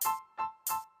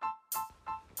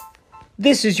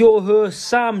This is your host,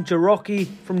 Sam Jarocki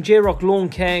from J-Rock Lawn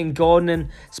Care and Gardening,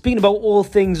 speaking about all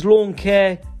things lawn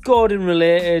care, garden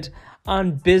related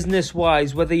and business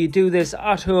wise, whether you do this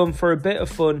at home for a bit of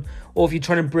fun or if you're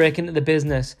trying to break into the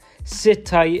business. Sit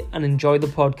tight and enjoy the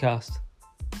podcast.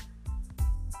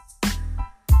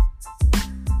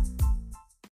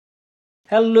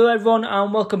 Hello everyone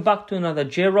and welcome back to another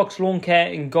J-Rock's Lawn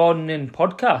Care and Gardening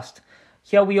podcast.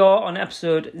 Here we are on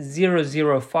episode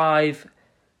 005,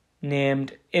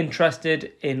 named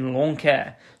Interested in Lawn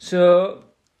Care. So,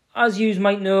 as you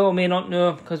might know or may not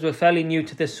know, because we're fairly new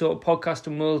to this sort of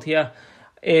podcasting world here,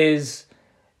 is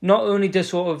not only does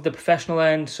sort of the professional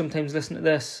end sometimes listen to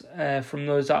this from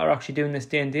those that are actually doing this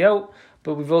day in, day out,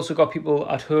 but we've also got people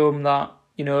at home that,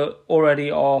 you know, already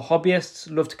are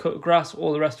hobbyists, love to cut grass,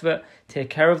 all the rest of it,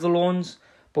 take care of the lawns,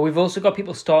 but we've also got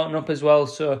people starting up as well.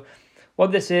 So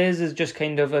what this is just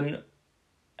kind of an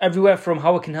everywhere from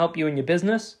how it can help you in your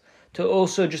business to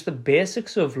also just the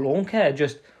basics of lawn care,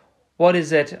 just what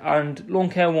is it, and Lawn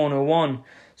Care 101.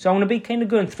 So I'm going to be kind of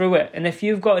going through it, and if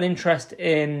you've got an interest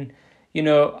in, you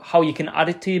know, how you can add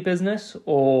it to your business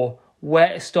or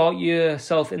where to start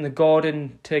yourself in the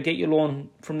garden to get your lawn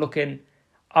from looking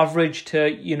average to,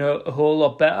 you know, a whole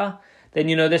lot better, then,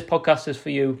 you know, this podcast is for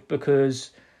you,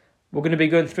 because we're going to be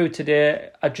going through today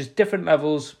at just different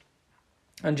levels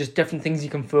and just different things you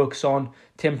can focus on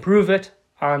to improve it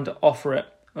and offer it.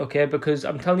 Okay, because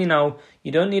I'm telling you now,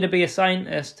 you don't need to be a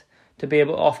scientist to be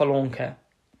able to offer lawn care.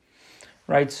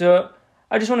 Right, so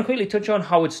I just want to quickly touch on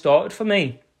how it started for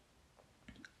me.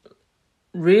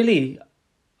 Really,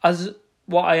 as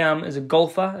what I am as a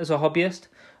golfer, as a hobbyist,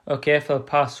 okay, for the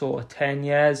past sort of 10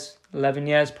 years, 11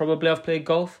 years probably I've played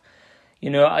golf.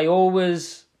 You know, I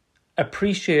always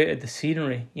appreciated the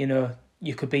scenery. You know,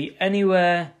 you could be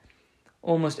anywhere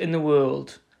almost in the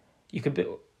world. You could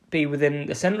be within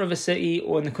the centre of a city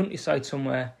or in the countryside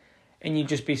somewhere, and you'd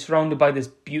just be surrounded by this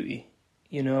beauty.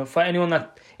 You know, for anyone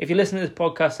that, if you listen to this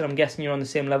podcast, and I'm guessing you're on the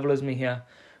same level as me here,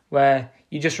 where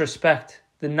you just respect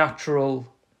the natural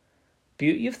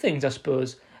beauty of things, I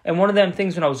suppose. And one of them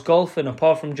things when I was golfing,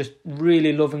 apart from just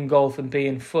really loving golf and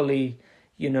being fully,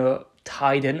 you know,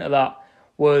 tied into that,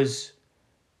 was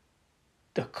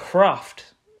the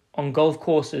craft on golf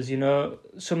courses. You know,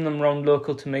 some of them around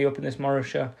local to me up in this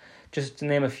Morrisshire. Just to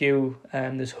name a few,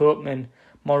 there's Hopeman,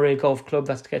 Moray Golf Club,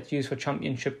 that gets used for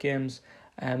championship games.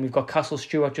 We've got Castle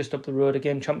Stewart just up the road,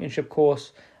 again, championship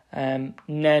course.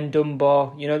 Nen,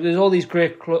 Dunbar, you know, there's all these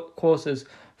great courses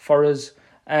for us.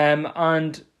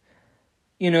 And,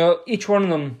 you know, each one of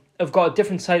them have got a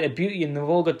different side of beauty and they've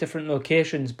all got different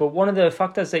locations. But one of the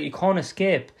factors that you can't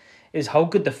escape is how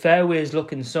good the fairways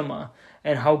look in summer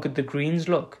and how good the greens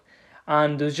look.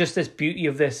 And there's just this beauty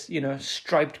of this, you know,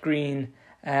 striped green,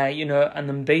 you know, and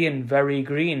them being very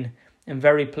green and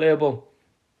very playable.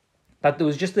 But there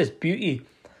was just this beauty.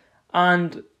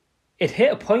 And it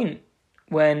hit a point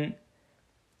when,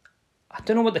 I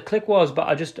don't know what the click was, but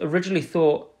I just originally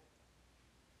thought,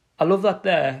 I love that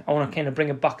there. I want to kind of bring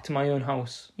it back to my own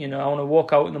house. You know, I want to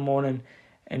walk out in the morning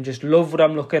and just love what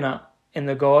I'm looking at in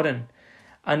the garden.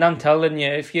 And I'm telling you,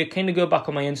 if you kind of go back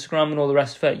on my Instagram and all the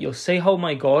rest of it, you'll see how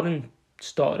my garden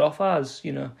started off as,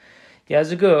 you know,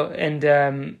 years ago, and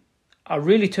I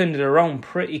really turned it around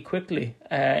pretty quickly,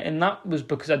 and that was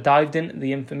because I dived into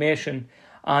the information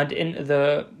and into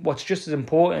the, what's just as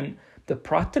important, the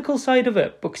practical side of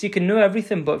it, because you can know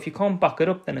everything, but if you can't back it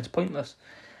up, then it's pointless.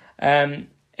 And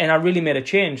I really made a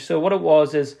change. So what it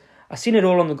was is, I seen it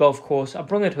all on the golf course, I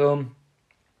brought it home,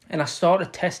 and I started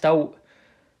to test out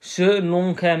certain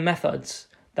lawn care methods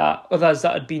that others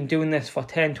that had been doing this for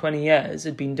 10, 20 years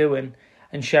had been doing,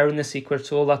 and sharing the secrets,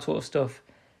 all that sort of stuff.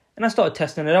 And I started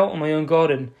testing it out on my own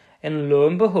garden, and lo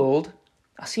and behold,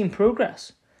 I seen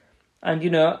progress. And, you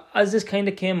know, as this kind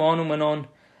of came on and went on,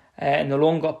 and the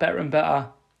lawn got better and better,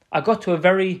 I got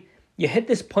to you hit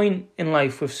this point in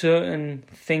life with certain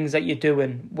things that you're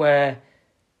doing where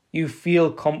you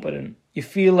feel competent. You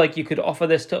feel like you could offer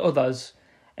this to others.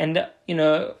 And, you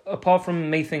know, apart from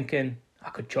me thinking, I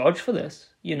could charge for this,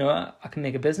 you know, I can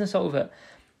make a business out of it,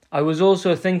 I was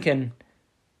also thinking,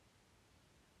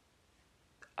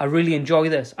 I really enjoy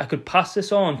this. I could pass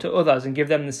this on to others and give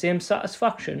them the same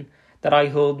satisfaction that I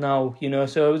hold now, you know.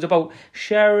 So it was about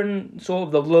sharing sort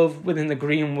of the love within the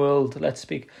green world, let's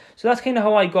speak. So that's kind of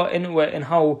how I got into it and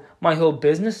how my whole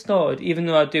business started, even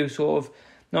though I do sort of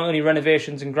not only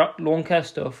renovations and lawn care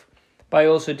stuff, but I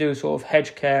also do sort of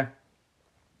hedge care,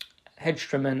 hedge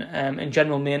trimming, and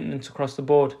general maintenance across the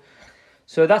board.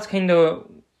 So that's kind of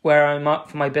where I'm at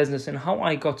for my business and how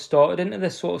I got started into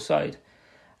this sort of side.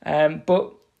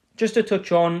 But just to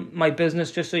touch on my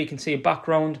business, just so you can see a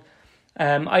background,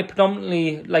 I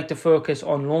predominantly like to focus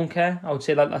on lawn care. I would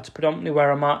say that that's predominantly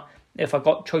where I'm at if I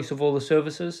got choice of all the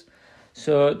services.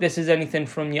 So this is anything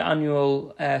from your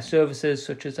annual services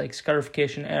such as like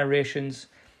scarification, aerations,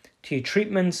 to your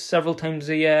treatments several times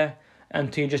a year,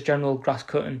 and to your just general grass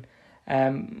cutting.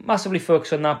 Massively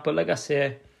focus on that, but like I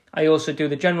say, I also do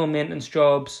the general maintenance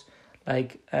jobs,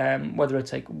 like whether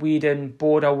it's like weeding,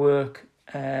 border work,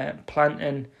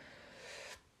 planting,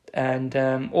 and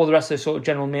all the rest of the sort of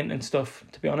general maintenance stuff,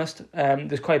 to be honest.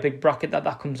 There's quite a big bracket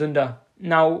that comes under.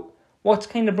 Now, what's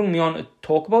kind of brought me on to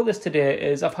talk about this today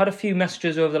is I've had a few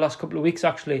messages over the last couple of weeks,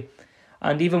 actually,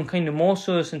 and even kind of more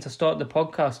so since I started the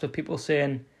podcast, of people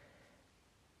saying,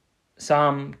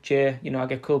 Sam, Jay, I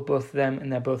get called both of them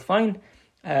and they're both fine.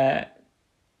 I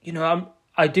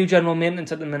do general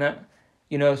maintenance at the minute.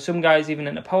 Some guys even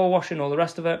into power washing, all the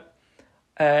rest of it.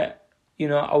 I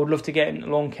would love to get into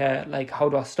lawn care. Like, how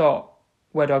do I start?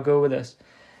 Where do I go with this?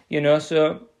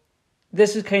 So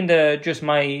this is kind of just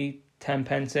my 10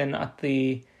 pence in at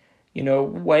the,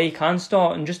 where you can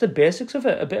start and just the basics of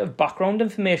it, a bit of background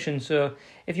information. So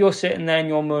if you're sitting there and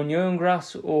you're mowing your own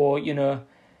grass, or, you're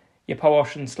power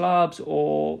washing slabs,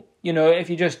 or, if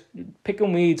you're just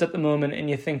picking weeds at the moment and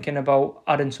you're thinking about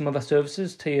adding some other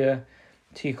services to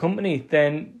your company,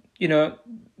 then,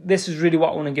 this is really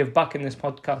what I want to give back in this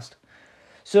podcast.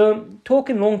 So,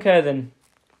 talking lawn care then,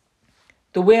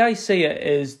 the way I see it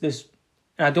is this,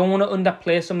 and I don't want to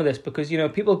underplay some of this because,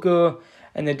 people go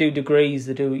and they do degrees,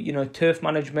 they do, turf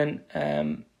management,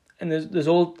 and there's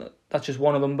all, that's just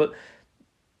one of them, but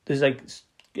there's like,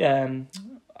 I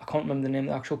can't remember the name of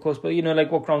the actual course, but,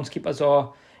 like what groundskeepers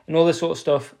are and all this sort of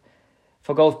stuff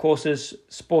for golf courses,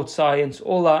 sports science,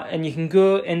 all that, and you can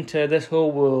go into this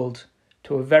whole world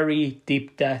to a very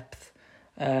deep depth,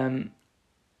 no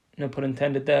pun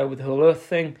intended there with the whole earth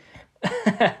thing,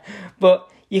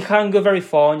 but you can go very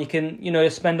far and you can,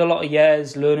 spend a lot of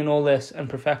years learning all this and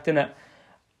perfecting it.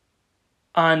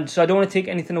 And so I don't want to take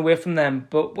anything away from them,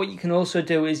 but what you can also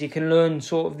do is you can learn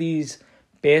sort of these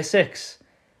basics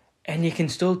and you can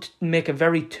still make a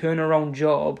very turnaround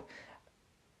job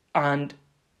and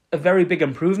a very big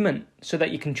improvement so that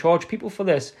you can charge people for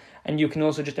this, and you can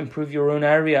also just improve your own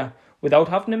area without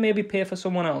having to maybe pay for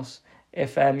someone else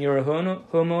if you're a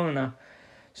homeowner.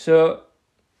 So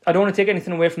I don't want to take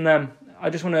anything away from them. I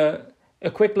just want a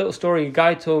quick little story. A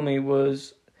guy told me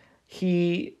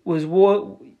his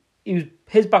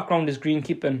background is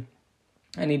greenkeeping,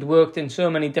 and he'd worked in so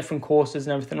many different courses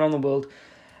and everything around the world.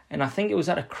 And I think it was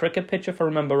at a cricket pitch, if I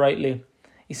remember rightly.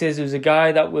 He says there was a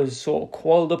guy that was sort of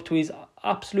coiled up to his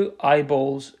absolute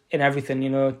eyeballs in everything,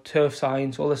 turf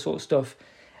science, all this sort of stuff.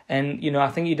 And, I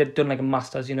think he'd done like a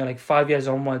master's, like 5 years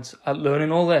onwards at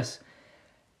learning all this.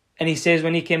 And he says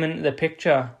when he came into the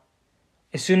picture,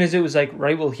 as soon as it was like,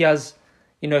 right, well, he has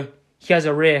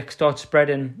a rake, start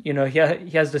spreading, he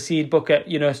has the seed bucket,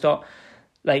 start,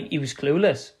 like, he was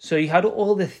clueless. So he had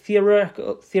all the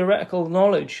theoretical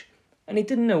knowledge, and he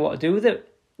didn't know what to do with it,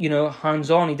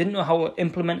 hands-on. He didn't know how to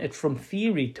implement it from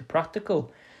theory to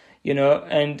practical,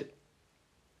 and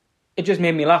it just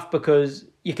made me laugh because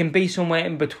you can be somewhere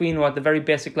in between or at the very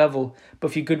basic level, but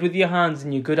if you're good with your hands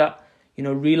and you're good at,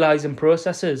 realising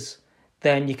processes,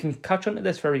 then you can catch on to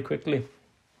this very quickly.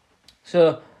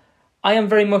 So I am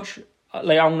very much,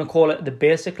 like, I'm going to call it the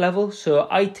basic level. So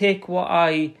I take what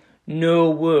I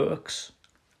know works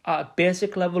at a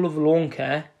basic level of lawn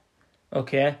care,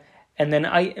 okay, and then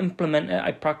I implement it,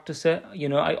 I practice it,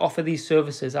 I offer these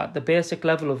services at the basic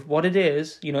level of what it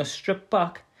is, stripped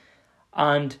back,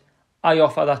 and I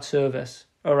offer that service,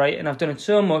 all right? And I've done it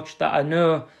so much that I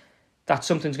know that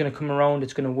something's going to come around,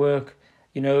 it's going to work.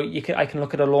 I can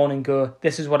look at a lawn and go,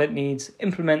 this is what it needs,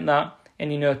 implement that,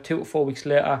 and 2 to 4 weeks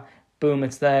later, boom,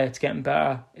 it's there, it's getting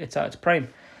better, it's at its prime.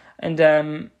 And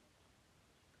there's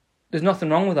nothing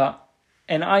wrong with that.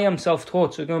 And I am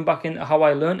self-taught, so going back into how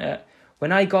I learned it,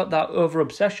 when I got that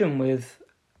over-obsession with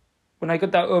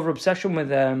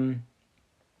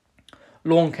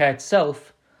lawn care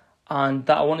itself, and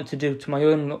that I wanted to do to my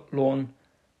own lawn,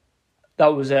 that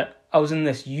was it. I was in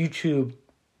this YouTube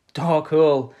dark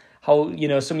hole. How,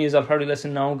 some of you are probably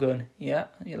listening now going, yeah,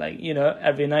 you're like,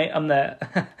 every night I'm there.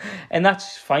 And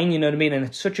that's fine, you know what I mean? And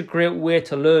it's such a great way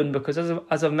to learn because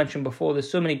as I've mentioned before,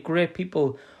 there's so many great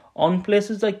people on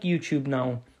places like YouTube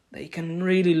now that you can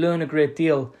really learn a great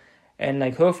deal. And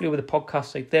like, hopefully with a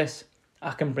podcast like this,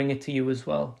 I can bring it to you as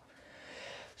well.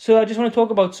 So I just want to talk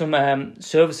about some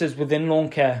services within lawn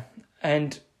care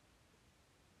and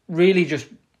really just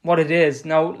what it is.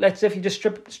 Now, if you just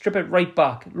strip it right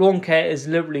back, lawn care is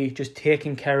literally just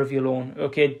taking care of your lawn,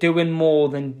 okay? Doing more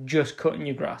than just cutting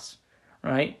your grass,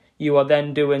 right? you are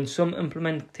then doing some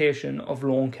implementation of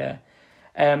lawn care.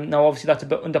 Now, obviously, that's a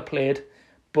bit underplayed,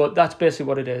 but that's basically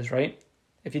what it is, right?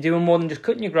 If you're doing more than just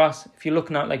cutting your grass, if you're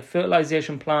looking at like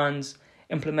fertilization plans,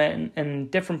 implementing in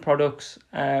different products,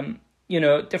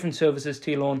 different services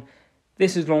to your lawn,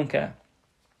 this is lawn care.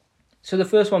 So the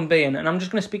first one being, and I'm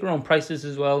just going to speak around prices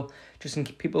as well, just in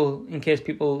case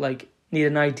people like need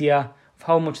an idea of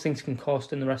how much things can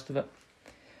cost and the rest of it.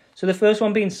 So the first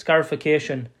one being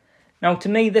scarification. Now, to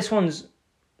me, this one's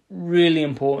really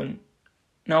important.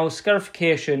 Now,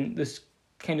 scarification, there's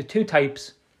kind of two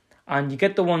types, and you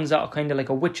get the ones that are kind of like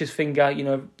a witch's finger,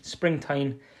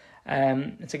 springtime.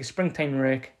 It's like a springtime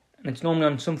rake, and it's normally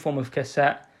on some form of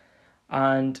cassette,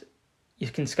 and you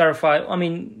can scarify. I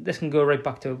mean, this can go right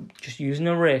back to just using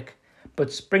a rake,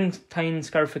 but springtime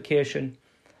scarification,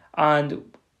 and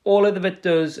all of it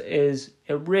does is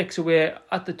it rakes away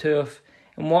at the turf,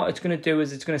 and what it's going to do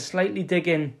is it's going to slightly dig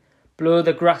in below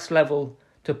the grass level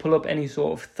to pull up any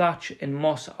sort of thatch and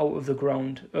moss out of the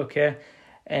ground, okay?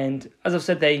 And as I've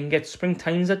said there, you can get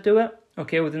springtimes that do it,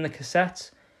 okay, within the cassettes.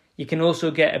 You can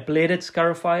also get a bladed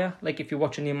scarifier, like if you're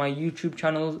watching any of my YouTube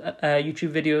channels,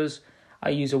 YouTube videos, I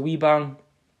use a Weebang,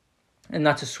 and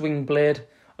that's a swing blade,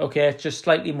 okay? It's just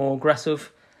slightly more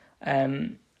aggressive.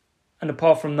 And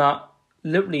apart from that,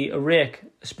 literally a rake,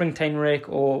 a springtime rake,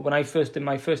 or when I first did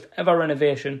my first ever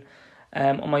renovation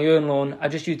on my own lawn, I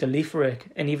just used a leaf rake,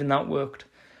 and even that worked.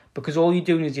 Because all you're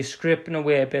doing is you're scraping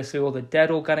away basically all the dead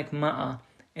organic matter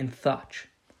in thatch,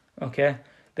 okay?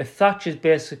 The thatch is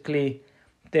basically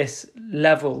this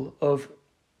level of,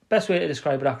 best way to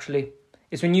describe it actually,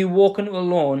 is when you walk into a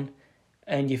lawn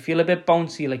and you feel a bit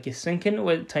bouncy, like you sink into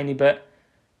it a tiny bit,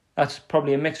 that's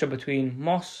probably a mixture between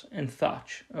moss and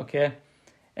thatch, okay?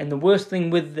 And the worst thing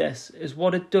with this is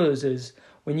what it does is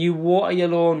when you water your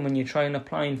lawn, when you're trying to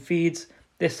apply feeds,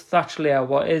 this thatch layer,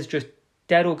 what is just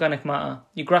dead organic matter,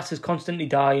 your grass is constantly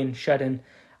dying, shedding,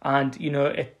 and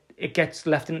it gets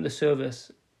left into the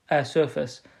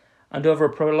surface, and over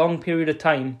a prolonged period of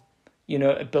time,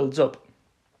 it builds up.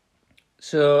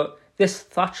 So this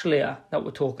thatch layer that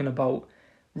we're talking about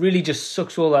really just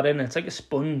sucks all that in. It's like a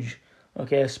sponge,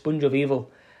 okay, a sponge of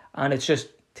evil, and it's just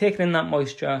taking in that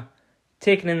moisture,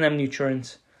 taking in them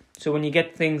nutrients. So when you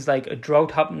get things like a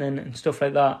drought happening and stuff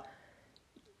like that,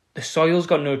 the soil's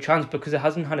got no chance because it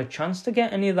hasn't had a chance to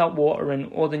get any of that water in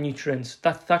or the nutrients.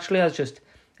 That thatch layer is just,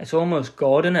 it's almost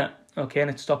guarding it, okay, and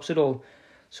it stops it all.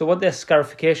 So what this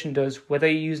scarification does, whether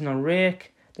you're using a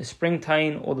rake, the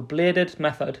springtime, or the bladed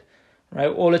method, right,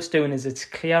 all it's doing is it's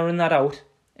clearing that out.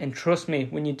 And trust me,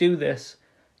 when you do this,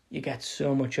 you get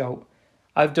so much out.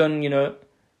 I've done,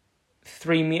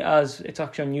 3 meters, it's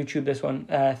actually on YouTube, this one,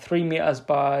 3 meters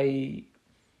by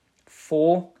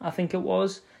 4, I think it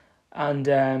was,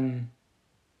 and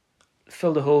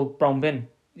filled a whole brown bin,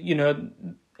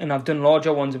 and I've done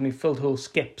larger ones and we filled whole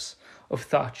skips of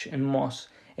thatch and moss.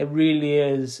 It really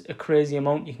is a crazy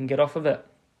amount you can get off of it.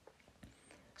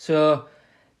 So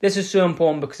this is so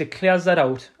important because it clears that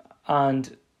out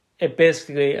and it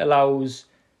basically allows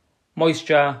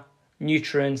moisture,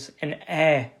 nutrients and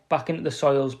air back into the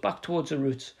soils, back towards the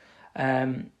roots.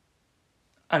 And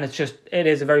it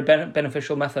is a very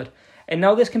beneficial method. And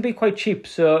now this can be quite cheap.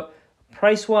 So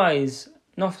price-wise,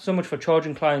 not so much for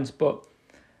charging clients, but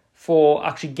for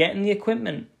actually getting the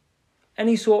equipment,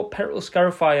 any sort of petrol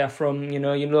scarifier from,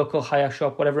 your local hire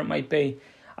shop, whatever it might be,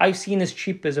 I've seen as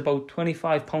cheap as about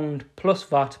 £25 plus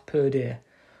VAT per day.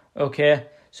 Okay,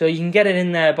 so you can get it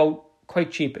in there about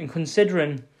quite cheap. And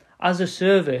considering as a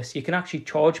service, you can actually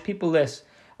charge people this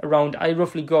around, I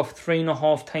roughly go off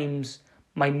 3.5 times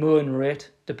my mowing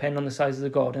rate, depending on the size of the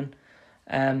garden.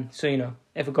 So,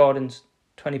 if a garden's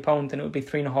 £20, then it would be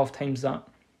 3.5 times that.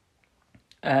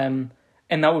 And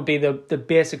that would be the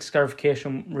basic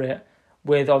scarification rate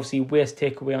with obviously waste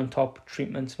takeaway on top,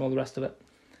 treatments and all the rest of it,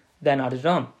 then added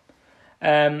on.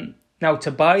 Now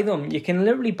to buy them, you can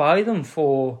literally buy them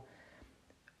for,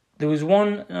 there was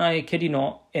one, I kid you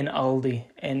not, in Aldi,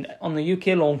 and on the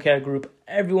UK Lawn Care group,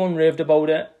 everyone raved about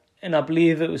it, and I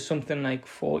believe it was something like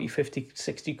 40, 50,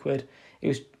 60 quid. It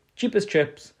was cheap as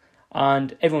chips,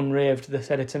 and everyone raved. They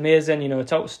said it's amazing,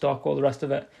 it's out of stock, all the rest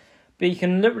of it. But you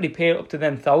can literally pay up to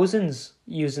them thousands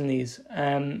using these.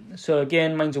 So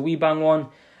again, mine's a Weebang one.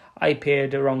 I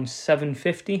paid around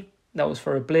 $7.50. That was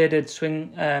for a bladed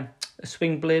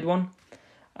swing blade one,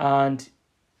 and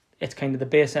it's kind of the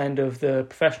base end of the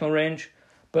professional range.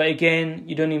 But again,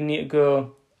 you don't even need to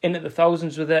go into the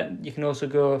thousands with it. You can also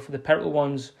go for the petrol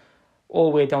ones, all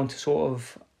the way down to sort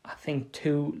of, I think,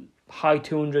 high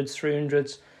 200s,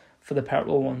 300s for the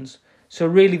petrol ones. So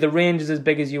really, the range is as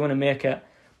big as you want to make it.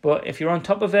 But if you're on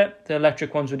top of it, the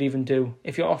electric ones would even do.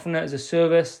 If you're offering it as a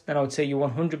service, then I would say you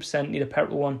 100% need a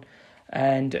petrol one.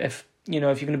 And if you're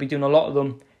going to be doing a lot of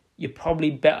them, you're probably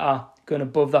better going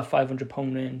above that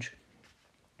 £500 range,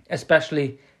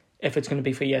 especially if it's going to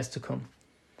be for years to come.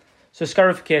 So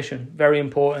scarification, very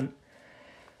important.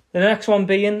 The next one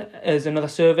being is another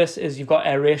service is you've got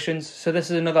aerations. So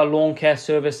this is another lawn care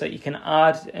service that you can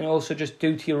add and also just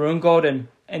do to your own garden.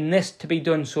 And this to be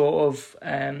done sort of,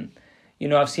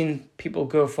 I've seen people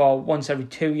go for once every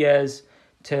 2 years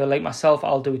to, like myself,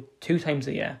 I'll do it 2 times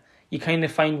a year. You kind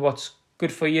of find what's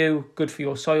good for you, good for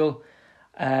your soil,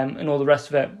 and all the rest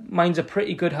of it. Mine's a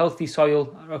pretty good, healthy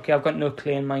soil. Okay, I've got no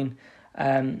clay in mine.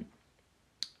 And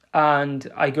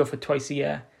I go for twice a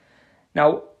year.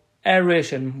 Now,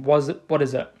 aeration, what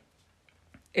is it?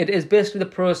 It is basically the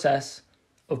process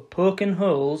of poking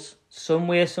holes, some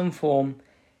way, some form,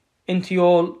 into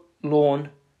your lawn,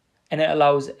 and it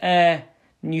allows air,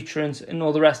 nutrients, and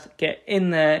all the rest to get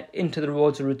in there into the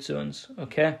root zones,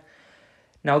 okay?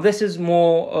 Now, this is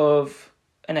more of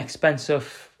an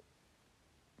expensive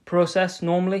process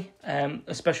normally,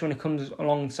 especially when it comes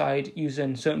alongside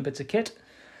using certain bits of kit.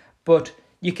 But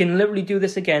you can literally do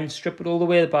this again, strip it all the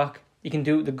way back. You can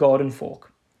do the garden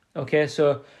fork. Okay,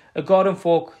 so a garden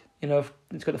fork,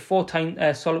 it's got the 4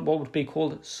 tine solid, what would be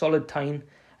called solid tine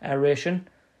aeration.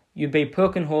 You'd be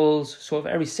poking holes sort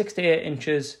of every 6 to 8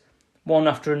 inches, one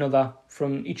after another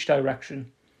from each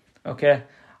direction. Okay,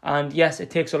 and yes, it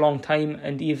takes a long time,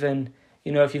 and even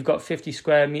if you've got 50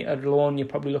 square meter lawn, you're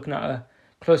probably looking at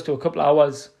close to a couple of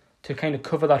hours to kind of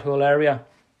cover that whole area.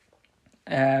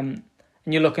 And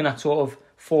you're looking at sort of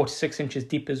 4 to 6 inches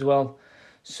deep as well.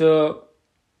 So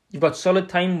you've got solid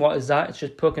tine. What is that? It's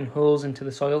just poking holes into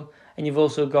the soil. And you've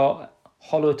also got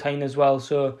hollow tine as well.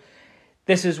 So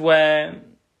this is where,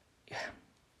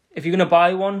 if you're going to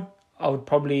buy one, I would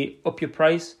probably up your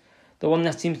price. The one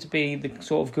that seems to be the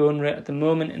sort of going rate at the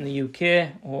moment in the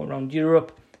UK or around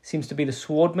Europe seems to be the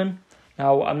Swardman.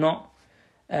 Now, I'm not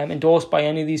endorsed by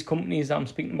any of these companies that I'm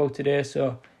speaking about today.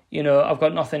 So, I've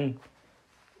got nothing,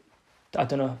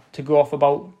 to go off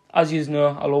about. As you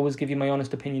know, I'll always give you my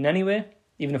honest opinion anyway,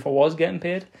 even if I was getting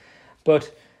paid.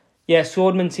 But yeah,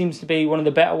 Swardman seems to be one of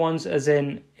the better ones, as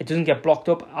in it doesn't get blocked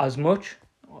up as much.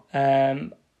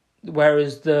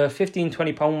 Whereas the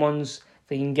 £15-20 ones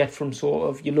that you can get from sort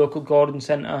of your local garden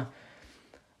centre,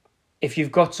 if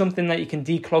you've got something that you can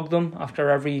declog them after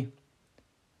every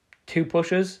 2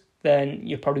 pushes, then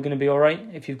you're probably going to be all right.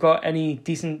 If you've got any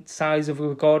decent size of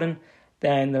a garden,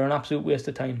 then they're an absolute waste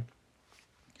of time.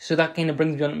 So that kind of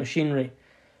brings me on to machinery.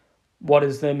 What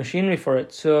is the machinery for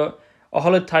it? So a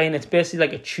hollow tine, it's basically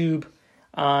like a tube,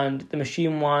 and the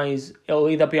machine-wise, it'll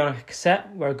either be on a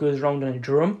cassette where it goes around in a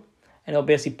drum, and it'll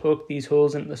basically poke these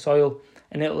holes into the soil,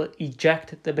 and it'll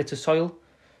eject the bits of soil.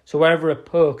 So wherever it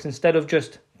pokes, instead of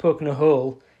just poking a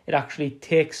hole, it actually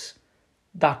takes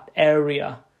that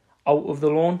area out of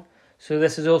the lawn. So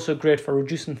this is also great for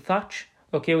reducing thatch,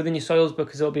 within your soils,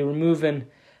 because it'll be removing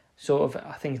sort of,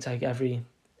 I think it's like every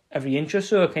inch or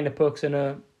so, it kind of pokes in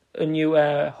a new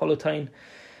hollow tine,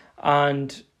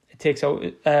 and it takes out,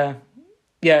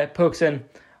 it pokes in,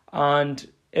 and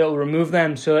it'll remove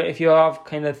them. So if you have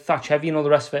kind of thatch heavy and all the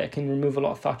rest of it, it can remove a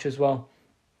lot of thatch as well.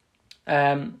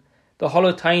 The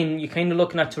hollow tine, you're kind of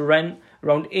looking at to rent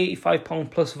around £85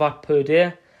 plus VAT per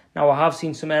day. Now, I have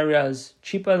seen some areas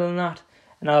cheaper than that,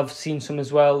 and I've seen some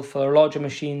as well for larger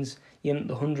machines in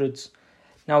the hundreds.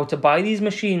 Now, to buy these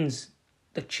machines,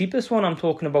 the cheapest one I'm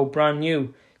talking about, brand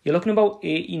new, you're looking about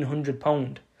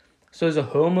 £1,800. So as a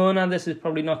homeowner, this is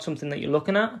probably not something that you're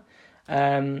looking at.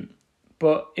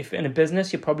 But if in a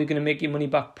business, you're probably going to make your money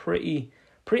back pretty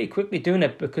quickly doing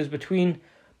it, because between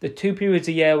the 2 periods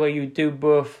a year where you do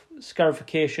both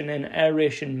scarification and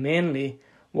aeration mainly,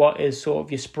 what is sort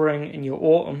of your spring and your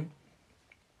autumn,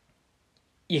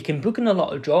 you can book in a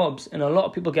lot of jobs, and a lot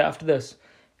of people get after this.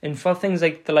 And for things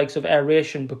like the likes of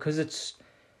aeration, because it's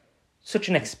such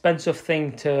an expensive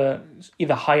thing to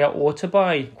either hire or to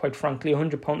buy, quite frankly,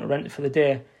 £100 to rent it for the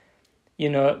day,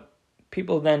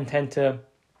 people then tend to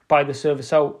buy the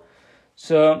service out.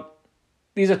 So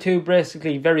these are 2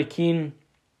 basically very keen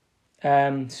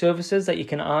services that you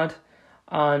can add,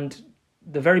 and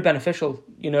they're very beneficial.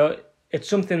 It's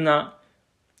something that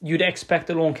you'd expect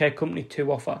a lawn care company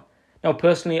to offer. Now,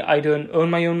 personally, I don't own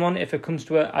my own one. If it comes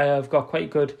to it, I have got quite a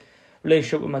good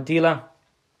relationship with my dealer,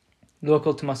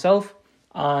 local to myself,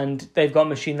 and they've got a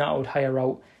machine that I would hire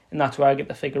out, and that's where I get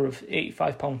the figure of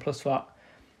 £85 plus VAT.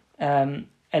 And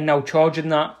now charging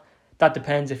that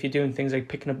depends if you're doing things like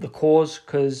picking up the cores,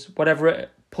 because whatever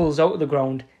it pulls out of the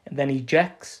ground and then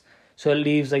ejects, so it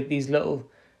leaves like these little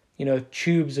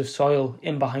tubes of soil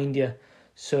in behind you.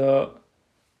 So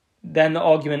then the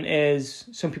argument is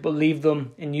some people leave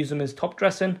them and use them as top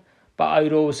dressing, but I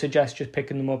would always suggest just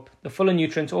picking them up. They're full of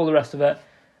nutrients, all the rest of it,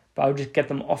 but I would just get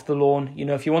them off the lawn.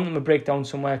 If you want them to break down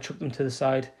somewhere, chuck them to the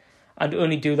side. And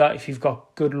only do that if you've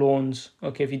got good lawns,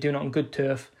 okay, if you're doing it on good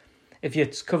turf. If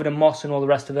it's covered in moss and all the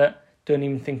rest of it, don't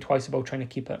even think twice about trying to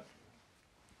keep it.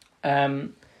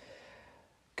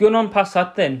 Going on past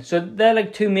that then, so they're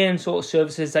like two main sort of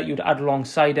services that you'd add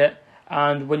alongside it.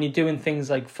 And when you're doing things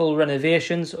like full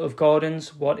renovations of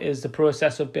gardens, what is the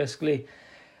process of basically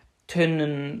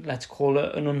turning, let's call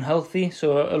it, an unhealthy,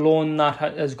 so a lawn that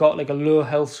has got like a low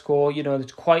health score,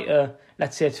 it's quite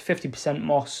let's say it's 50%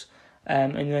 moss,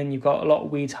 and then you've got a lot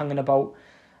of weeds hanging about.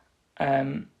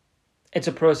 It's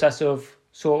a process of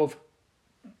sort of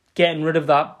getting rid of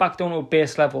that back down to a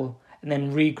base level and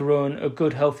then regrowing a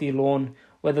good healthy lawn,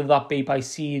 whether that be by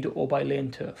seed or by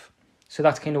laying turf. So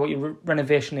that's kind of what your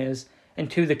renovation is. And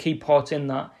two of the key parts in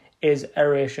that is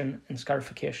aeration and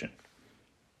scarification.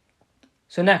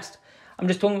 So next, I'm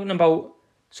just talking about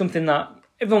something that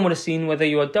everyone would have seen, whether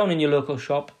you are down in your local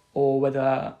shop or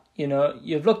whether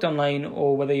you've looked online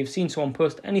or whether you've seen someone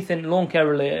post anything lawn care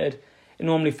related. It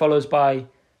normally follows by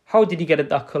how did you get it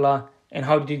that colour and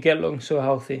how did you get it looking so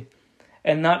healthy.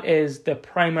 And that is the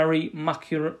primary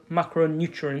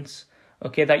macronutrients,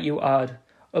 okay, that you add,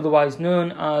 otherwise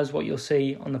known as what you'll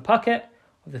see on the packet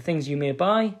of the things you may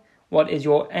buy. What is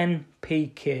your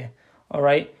NPK? All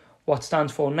right, what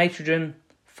stands for nitrogen,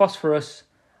 phosphorus,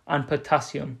 and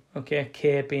potassium. Okay,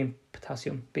 K being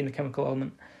potassium, being the chemical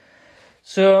element.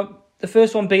 So the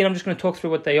first one being, I'm just going to talk through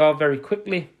what they are very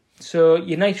quickly. So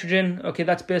your nitrogen, okay,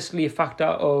 that's basically a factor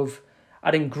of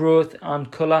adding growth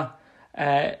and colour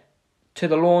to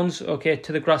the lawns, okay,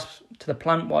 to the grass, to the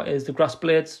plant, what is the grass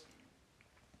blades.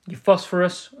 Your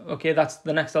phosphorus, okay, that's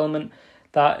the next element.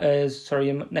 Your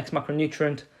next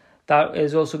macronutrient. That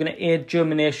is also going to aid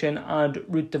germination and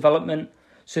root development.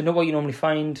 So what you normally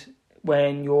find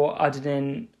when you're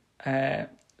adding in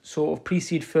sort of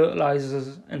pre-seed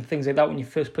fertilizers and things like that when you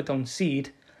first put down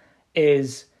seed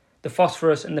is the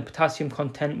phosphorus and the potassium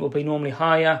content will be normally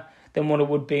higher than what it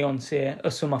would be on, say,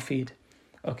 a summer feed.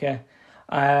 Okay,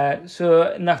 and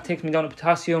that takes me down to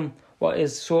potassium, what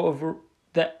is sort of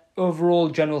the overall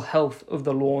general health of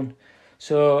the lawn.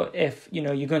 So if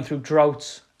you're going through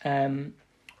droughts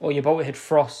or you're about to hit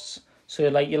frosts, so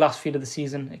like your last feed of the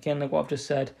season, again like what I've just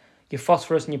said, your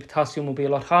phosphorus and your potassium will be a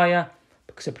lot higher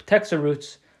because it protects the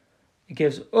roots, it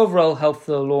gives overall health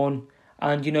to the lawn,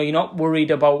 and you're not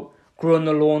worried about growing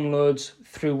the lawn loads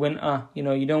through winter.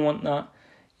 You don't want that.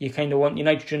 You kind of want your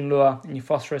nitrogen lower and your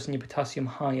phosphorus and your potassium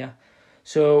higher.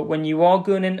 So when you are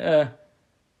going into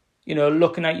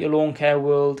looking at your lawn care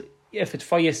world, if it's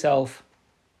for yourself,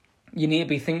 you need to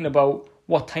be thinking about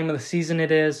what time of the season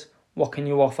it is, what can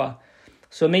you offer.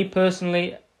 So me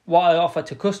personally, what I offer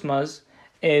to customers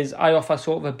is I offer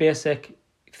sort of a basic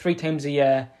 3 times a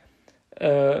year,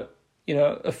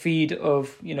 a feed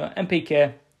of,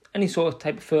 NPK, any sort of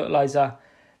type of fertilizer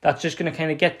that's just going to kind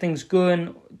of get things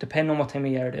going depending on what time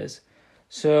of year it is.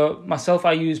 So myself,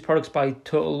 I use products by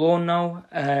Total Lawn now.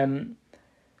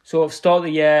 So at the start of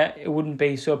the year, it wouldn't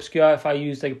be so obscure if I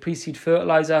used like a pre-seed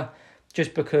fertilizer,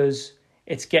 just because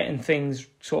it's getting things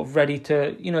sort of ready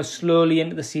to, slowly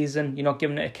into the season. You're not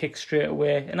giving it a kick straight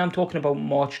away. And I'm talking about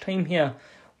March time here,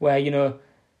 where,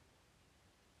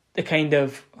 the kind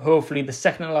of, hopefully the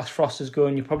second to last frost is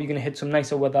going, you're probably going to hit some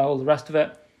nicer weather, all the rest of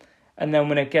it. And then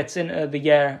when it gets into the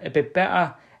year a bit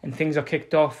better and things are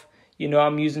kicked off,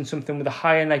 I'm using something with a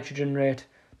higher nitrogen rate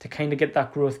to kind of get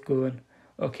that growth going.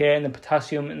 Okay, and the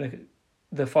potassium and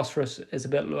the phosphorus is a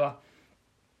bit lower.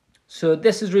 So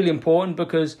this is really important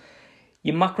because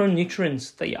your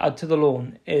macronutrients that you add to the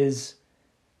lawn is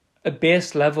a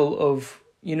base level of,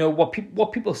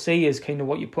 what people say is kind of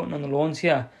what you're putting on the lawns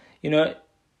here.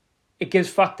 It gives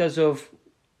factors of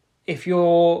if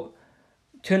you're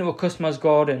turning to a customer's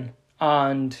garden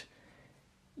and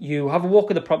you have a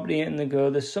walk of the property and they go,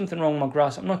 there's something wrong with my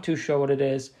grass, I'm not too sure what it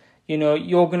is.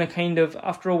 You're going to kind of,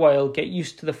 after a while, get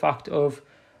used to the fact of,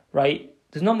 right,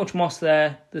 there's not much moss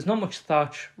there, there's not much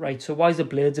thatch, right, so why is the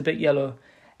blades a bit yellow?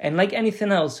 And like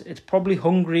anything else, it's probably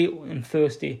hungry and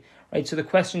thirsty, right? So the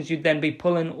questions you'd then be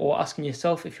pulling or asking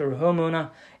yourself if you're a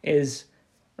homeowner is,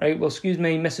 right, well, excuse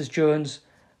me, Mrs. Jones,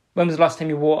 when was the last time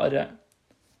you watered it?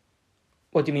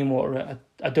 What do you mean water it?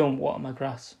 I don't water my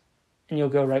grass. And you'll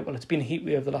go, right, well, it's been a heat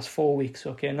wave the last 4 weeks,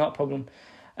 okay, not a problem.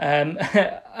 And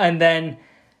then,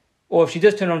 or if she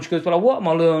does turn around, she goes, well, I water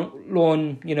my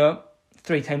lawn,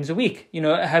 3 times a week,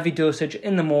 a heavy dosage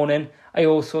in the morning. I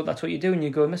always thought that's what you do. And you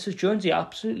go, Mrs. Jones, you're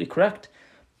absolutely correct.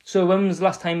 So when was the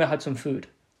last time I had some food?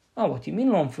 Oh, what do you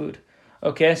mean lawn food?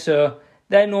 Okay, so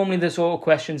they're normally the sort of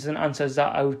questions and answers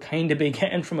that I would kind of be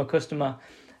getting from a customer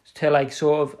to like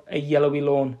sort of a yellowy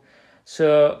lawn.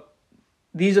 So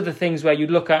these are the things where you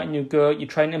look at and you go, you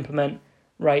try and implement,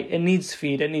 right, it needs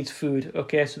feed, it needs food.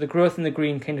 Okay, so the growth in the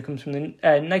green kind of comes from the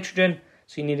nitrogen,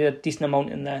 so you need a decent amount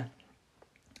in there.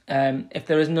 If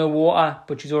there is no water,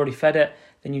 but she's already fed it,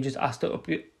 then you just ask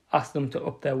them to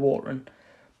up their watering.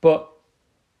 But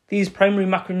these primary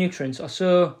macronutrients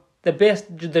are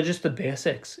they're just the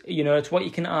basics. You know, it's what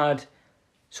you can add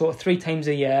sort of 3 times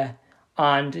a year,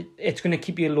 and it's going to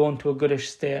keep your lawn to a goodish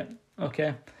state.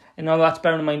 Okay, and now that's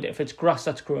bearing in mind if it's grass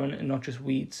that's growing and not just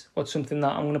weeds. What's something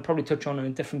that I'm going to probably touch on in a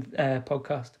different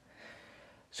podcast.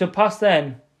 So past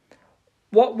then,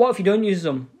 what if you don't use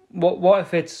them? What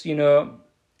if it's, you know,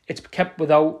 it's kept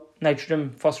without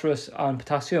nitrogen, phosphorus, and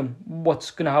potassium? What's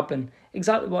going to happen?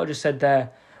 Exactly what I just said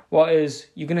there. What is,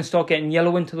 you're going to start getting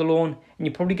yellow into the lawn, and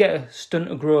you probably get a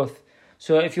stunt of growth.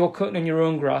 So if you're cutting on your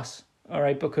own grass, all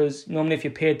right, because normally if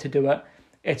you're paid to do it,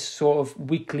 it's sort of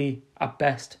weekly at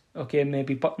best, okay,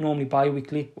 maybe but normally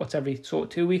bi-weekly, what's every sort of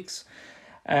 2 weeks.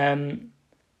 You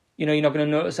know, you're not going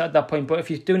to notice at that point. But if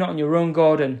you're doing it on your own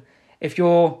garden, if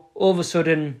you're all of a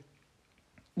sudden,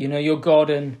 you know, your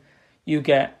garden, you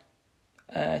get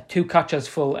 2 catchers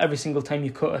full every single time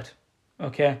you cut it,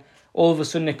 okay, all of a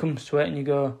sudden it comes to it and you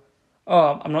go,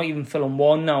 oh, I'm not even filling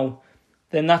 1 now,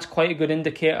 then that's quite a good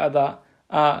indicator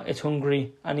that it's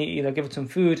hungry. I need to either give it some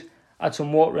food, add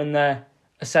some water in there,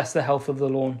 assess the health of the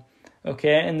lawn,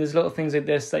 okay? And there's little things like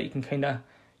this that you can kind of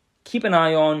keep an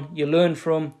eye on, you learn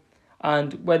from.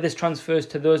 And where this transfers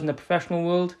to those in the professional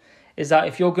world is that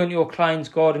if you're going to your client's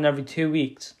garden every 2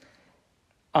 weeks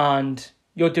and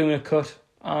you're doing a cut,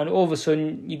 and all of a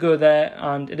sudden you go there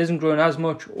and it isn't growing as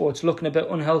much, or it's looking a bit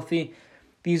unhealthy,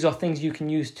 these are things you can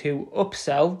use to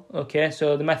upsell, okay?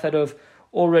 So the method of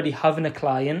already having a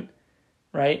client,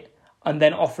 right, and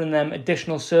then offering them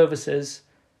additional services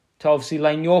to obviously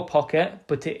line your pocket,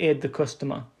 but to aid the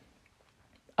customer.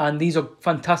 And these are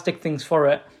fantastic things for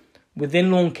it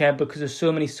within lawn care because there's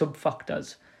so many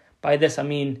sub-factors. By this I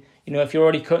mean, you know, if you're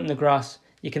already cutting the grass,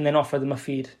 you can then offer them a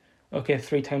feed, okay,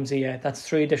 3 times a year. That's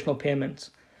 3 additional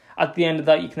payments. At the end of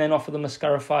that, you can then offer them a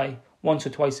Scarify once or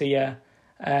twice a year.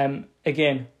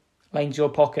 Again, lines your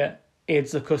pocket,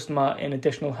 aids the customer in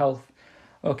additional health,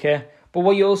 okay? But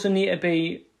what you also need to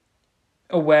be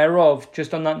aware of,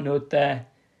 just on that note there,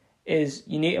 is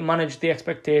you need to manage the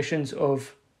expectations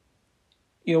of,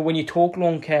 you know, when you talk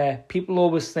lawn care, people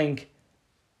always think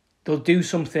they'll do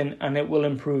something and it will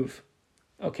improve,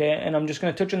 okay? And I'm just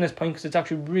going to touch on this point because it's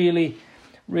actually really,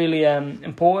 really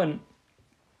important.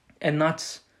 And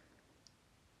that's,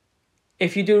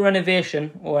 if you do a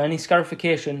renovation or any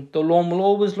scarification, the lawn will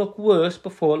always look worse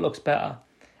before it looks better.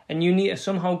 And you need to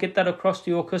somehow get that across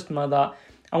to your customer that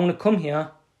I'm going to come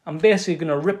here, I'm basically going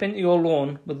to rip into your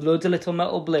lawn with loads of little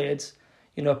metal blades,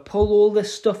 you know, pull all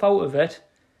this stuff out of it.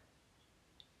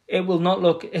 It will not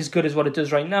look as good as what it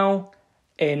does right now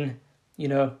in, you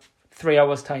know, 3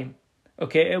 hours time.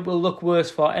 Okay, it will look worse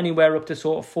for anywhere up to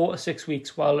sort of 4 to 6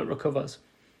 weeks while it recovers.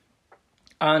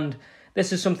 And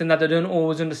this is something that I don't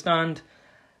always understand.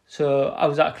 So I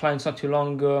was at a client's not too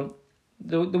long ago.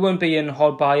 They weren't being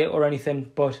hard by it or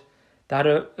anything, but they had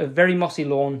a very mossy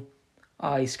lawn.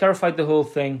 I scarified the whole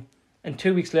thing, and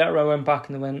 2 weeks later I went back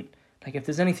and they went, like, if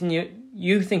there's anything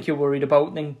you think you're worried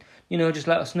about, then, you know, just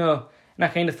let us know. And I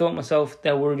kind of thought to myself,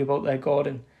 they're worried about their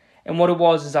garden. And what it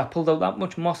was is I pulled out that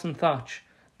much moss and thatch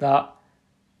that,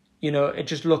 you know, it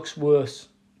just looks worse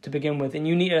to begin with. And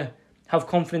you need to have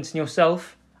confidence in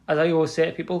yourself. As I always say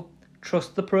to people,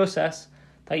 trust the process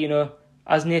that, you know,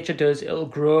 as nature does, it'll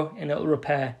grow and it'll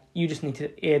repair. You just need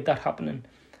to aid that happening,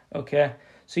 okay?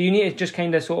 So you need to just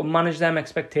kind of sort of manage them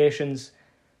expectations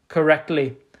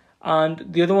correctly. And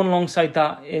the other one alongside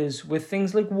that is with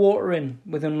things like watering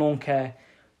within lawn care,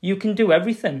 you can do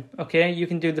everything, okay? You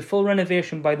can do the full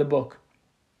renovation by the book.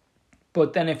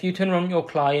 But then if you turn around to your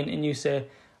client and you say,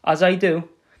 as I do,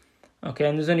 okay,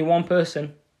 and there's only one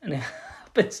person, and it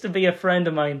happens to be a friend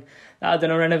of mine that I've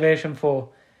done a renovation for,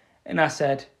 and I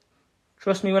said,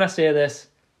 trust me when I say this,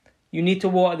 you need to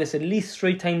water this at least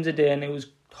 3 times a day, and it was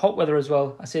hot weather as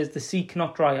well. I says the seed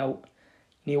cannot dry out.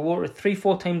 You need to water it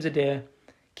 3-4 times a day.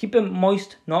 Keep it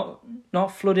moist, not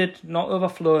flooded, not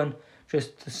overflowing.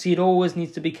 Just the seed always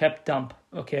needs to be kept damp,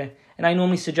 okay? And I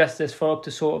normally suggest this for up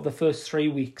to sort of the first 3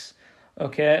 weeks,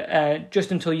 okay?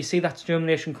 Just until you see that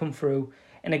germination come through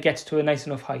and it gets to a nice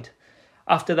enough height.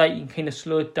 After that, you can kind of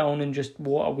slow it down and just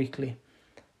water weekly.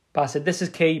 But I said, this is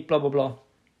key, blah, blah, blah.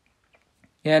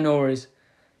 Yeah, no worries.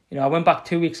 You know, I went back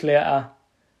 2 weeks later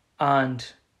and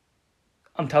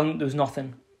I'm telling you, there was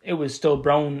nothing. It was still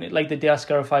brown, like the day I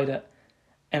scarified it.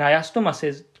 And I asked him, I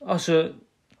says,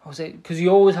 because you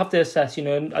always have to assess,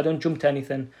 I don't jump to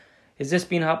anything. Has this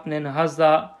been happening? Has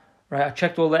that? Right, I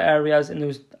checked all the areas,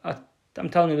 and I'm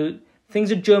telling you, things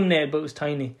had germinated, but it was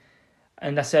tiny.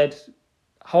 And I said,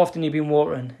 how often have you been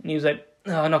watering? And he was like,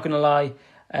 no, I'm not going to lie.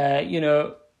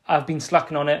 I've been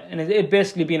slacking on it. And it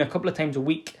basically been a couple of times a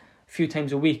week, a few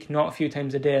times a week, not a few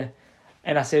times a day.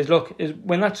 And I says, look,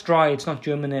 when that's dry, it's not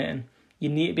germinating. You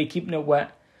need to be keeping it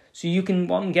wet. So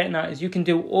what I'm getting at is you can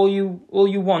do all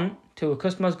you want to a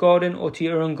customer's garden or to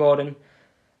your own garden.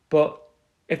 But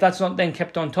if that's not then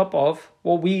kept on top of,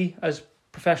 what we as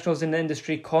professionals in the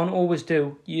industry can't always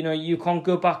do, you can't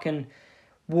go back and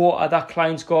water that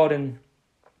client's garden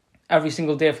every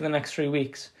single day for the next 3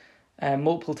 weeks,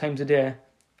 multiple times a day.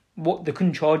 They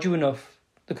couldn't charge you enough.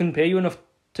 They couldn't pay you enough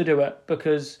to do it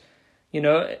because,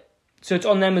 so it's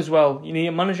on them as well. You need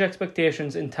to manage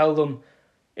expectations and tell them,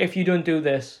 if you don't do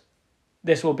this,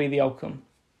 this will be the outcome.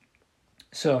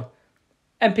 So,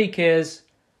 NPKs,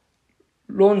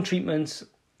 lawn treatments,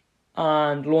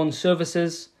 and lawn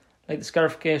services, like the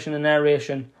scarification and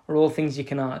aeration, are all things you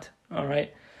can add, all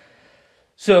right?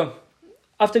 So,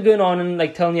 after going on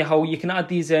and telling you how you can add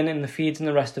these in the feeds and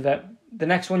the rest of it, the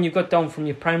next one you've got down from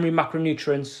your primary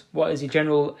macronutrients, what is your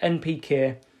general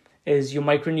NPK, is your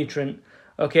micronutrient,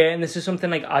 okay? And this is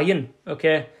something like iron,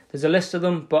 okay? There's a list of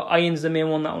them, but iron's the main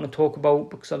one that I want to talk about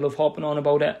because I love harping on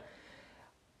about it.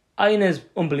 Iron is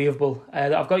unbelievable.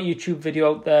 I've got a YouTube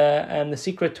video out there, The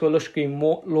Secret to a Lush Green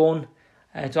Lawn.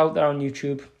 It's out there on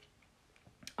YouTube.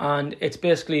 And it's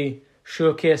basically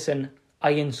showcasing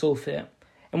iron sulfate.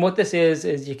 And what this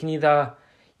is you can either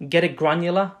get it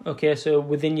granular, okay, so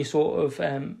within your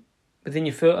within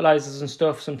your fertilizers and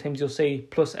stuff, sometimes you'll see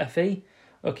plus Fe,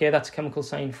 okay, that's a chemical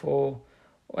sign for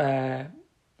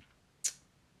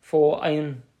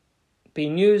iron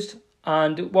being used.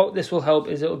 And what this will help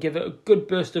is it'll give it a good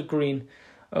burst of green,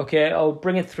 okay, it'll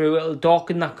bring it through, it'll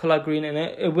darken that colour green, and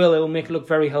it'll make it look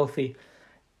very healthy.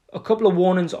 A couple of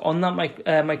warnings on that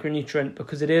micronutrient,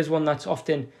 because it is one that's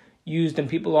often used and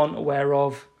people aren't aware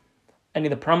of any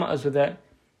of the parameters with it,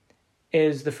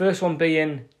 is the first one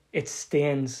being it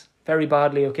stains very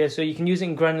badly, okay? So you can use it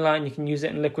in granular and you can use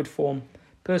it in liquid form.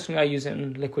 Personally, I use it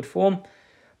in liquid form,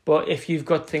 but if you've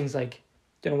got things like,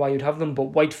 don't know why you'd have them, but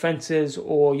white fences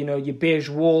or, your beige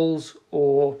walls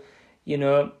or,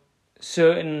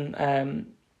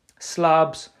 certain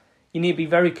slabs, you need to be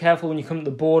very careful when you come to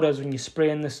the borders when you're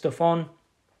spraying this stuff on,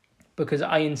 because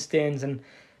iron stains, and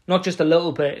not just a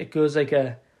little bit, it goes like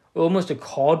almost a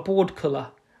cardboard colour,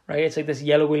 right? It's like this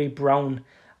yellowy brown,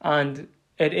 and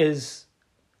it is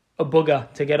a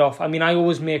bugger to get off. I mean, I'm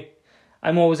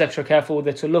always extra careful with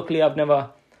it, so luckily I've never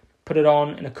put it on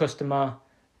and a customer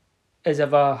has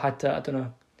ever had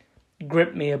to,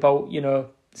 grip me about,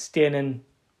 staining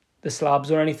the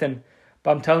slabs or anything.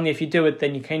 But I'm telling you, if you do it,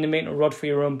 then you're kind of making a rod for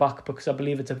your own back, because I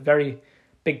believe it's a very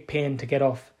big pain to get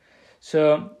off.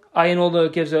 So iron, although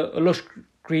it gives a lush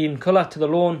green colour to the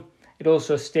lawn, it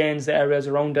also stains the areas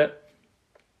around it.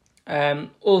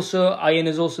 Also, iron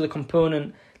is also the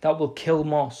component that will kill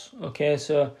moss, okay?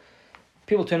 So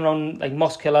people turn around like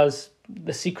moss killers,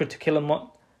 the secret to killing moss.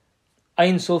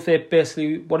 Iron sulfate,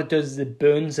 basically what it does is it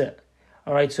burns it,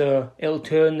 all right? So it'll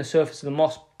turn the surface of the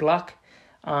moss black,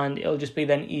 and it'll just be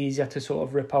then easier to sort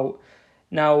of rip out.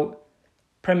 Now,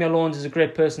 Premier Lawns is a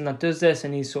great person that does this,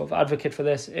 and he's sort of advocate for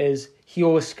this, is he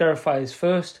always scarifies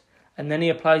first, and then he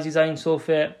applies his iron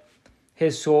sulfate.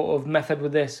 His sort of method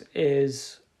with this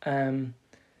is,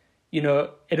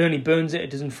 it only burns it. It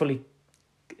doesn't fully,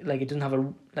 it doesn't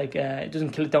have it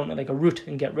doesn't kill it down to like a root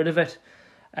and get rid of it.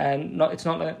 And it's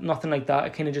not nothing like that.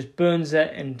 It kind of just burns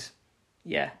it and,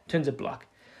 turns it black.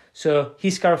 So he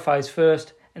scarifies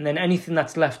first, and then anything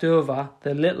that's left over,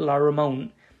 the littler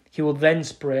amount, he will then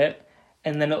spray it,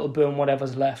 and then it'll burn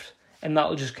whatever's left. And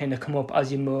that'll just kind of come up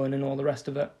as you mow and all the rest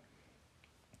of it.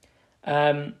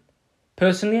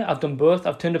 Personally, I've done both.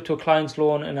 I've turned up to a client's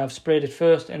lawn and I've sprayed it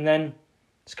first and then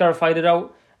scarified it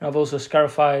out. And I've also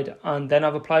scarified and then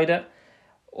I've applied it.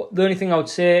 The only thing I would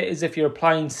say is if you're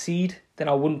applying seed, then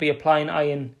I wouldn't be applying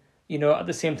iron, at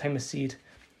the same time as seed.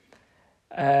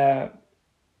 Either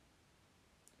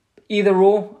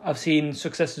or, I've seen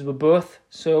successes with both.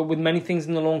 So with many things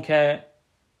in the lawn care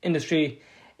industry,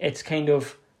 it's kind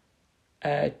of,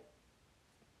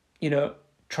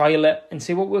 trial it and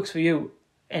see what works for you.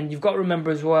 And you've got to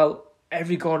remember as well,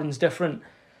 every garden's different.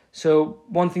 So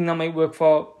one thing that might work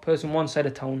for a person one side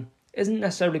of town isn't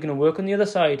necessarily going to work on the other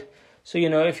side. So,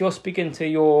 if you're speaking to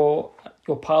your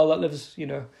pal that lives,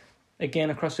 again,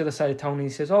 across the other side of town, and he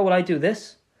says, oh, well, I do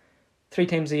this. 3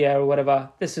 times a year or whatever.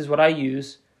 This is what I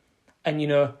use. And,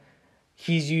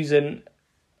 he's using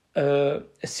a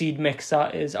seed mix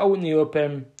that is out in the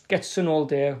open, gets sun all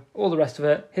day, all the rest of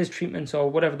it, his treatments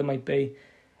or whatever they might be.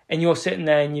 And you're sitting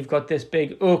there and you've got this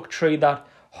big oak tree that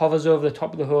hovers over the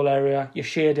top of the whole area. You're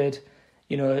shaded,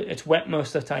 it's wet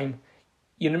most of the time.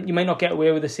 You might not get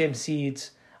away with the same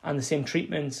seeds and the same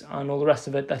treatments and all the rest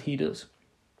of it that he does.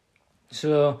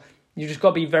 So you just got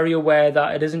to be very aware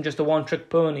that it isn't just a one-trick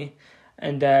pony,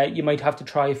 and you might have to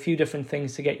try a few different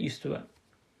things to get used to it.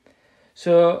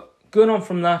 So going on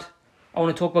from that, I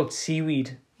want to talk about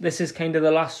seaweed. This is kind of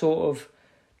the last sort of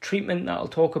treatment that I'll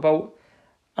talk about,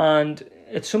 and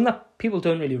it's something that people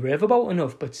don't really rave about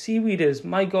enough, but seaweed is,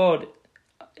 my God,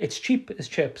 it's cheap as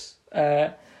chips.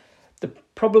 The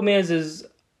problem is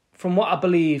from what I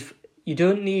believe, you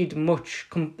don't need much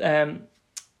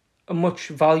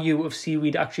value of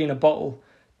seaweed actually in a bottle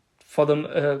for them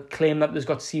to claim that there's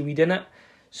got seaweed in it.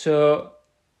 So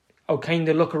I'll kind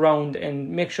of look around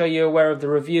and make sure you're aware of the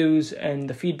reviews and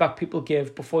the feedback people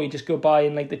give before you just go buy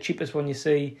and like the cheapest one you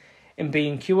see in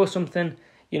B&Q or something.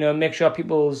 Make sure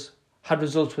people's had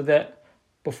results with it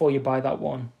before you buy that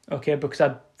one. Okay, because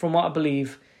from what I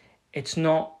believe, it's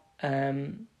not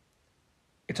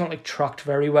like tracked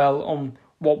very well on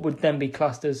what would then be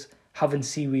classed as having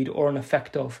seaweed or an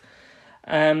effect of.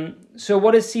 So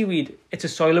what is seaweed? It's a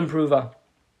soil improver.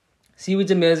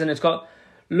 Seaweed's amazing. It's got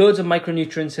loads of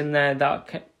micronutrients in there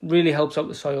that really helps out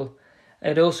the soil.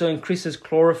 It also increases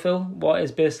chlorophyll, what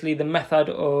is basically the method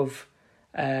of,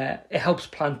 it helps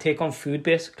plant take on food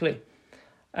basically.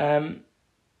 And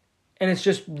it's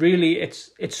just really,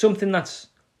 it's something that's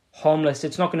harmless.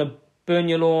 It's not going to burn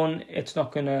your lawn. It's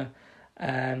not going to,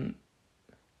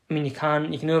 you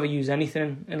can overuse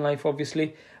anything in life,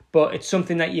 obviously, but it's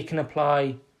something that you can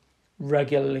apply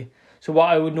regularly. So what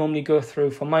I would normally go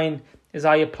through for mine is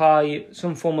I apply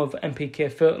some form of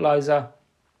NPK fertilizer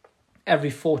every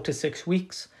 4 to 6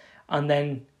 weeks, and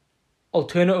then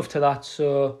alternative to that,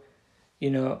 so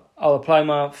I'll apply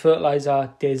my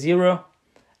fertilizer day 0,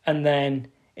 and then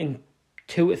in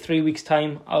 2 to 3 weeks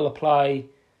time I'll apply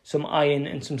some iron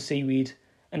and some seaweed,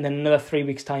 and then another 3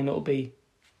 weeks time it'll be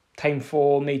time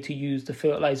for me to use the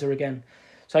fertilizer again.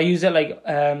 So I use it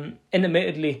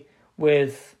intermittently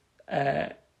with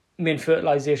main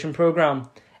fertilization program.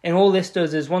 And all this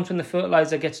does is once when the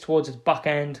fertilizer gets towards its back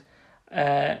end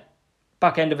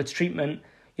of its treatment,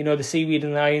 the seaweed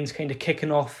and the iron's kind of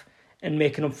kicking off and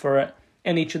making up for it.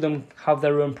 And each of them have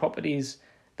their own properties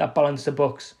that balance the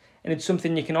books. And it's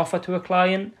something you can offer to a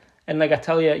client. And like I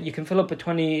tell you, you can fill up a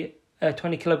 20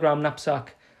 kilogram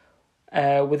knapsack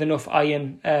with enough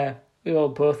iron,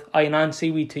 both iron and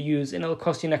seaweed to use, and it'll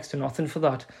cost you next to nothing for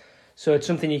that. So it's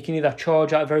something you can either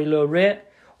charge at a very low rate,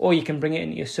 or you can bring it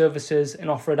into your services and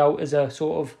offer it out as a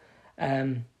sort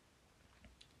of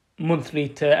monthly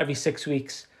to every 6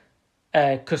 weeks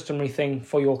customary thing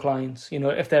for your clients.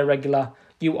 If they're regular,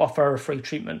 you offer a free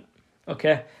treatment.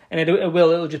 Okay, and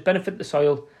it'll just benefit the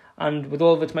soil, and with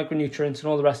all of its micronutrients and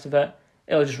all the rest of it,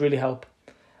 it'll just really help.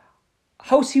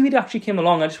 How seaweed actually came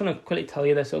along, I just want to quickly tell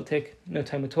you this, it'll take no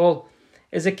time at all,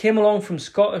 is it came along from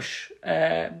Scottish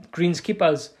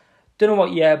greenskeepers. Don't know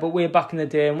what year, but way back in the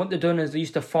day. And what they've done is they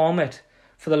used to farm it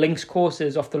for the lynx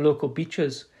courses off the local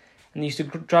beaches. And they used to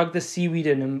drag the seaweed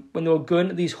in. And when they were going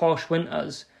to these harsh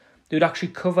winters, they would actually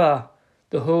cover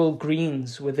the whole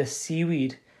greens with this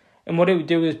seaweed. And what it would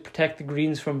do is protect the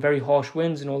greens from very harsh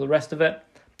winds and all the rest of it,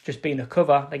 just being a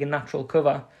cover, like a natural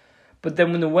cover. But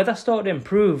then when the weather started to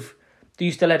improve, they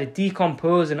used to let it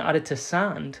decompose and add it to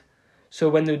sand. So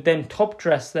when they would then top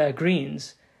dress their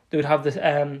greens, they would have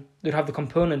the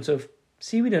components of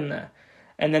seaweed in there,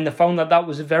 and then they found that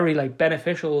was very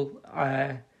beneficial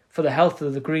for the health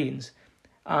of the greens,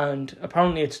 and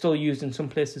apparently it's still used in some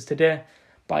places today.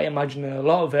 But I imagine a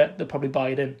lot of it they'll probably buy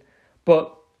it in.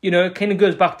 But it kind of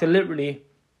goes back to literally.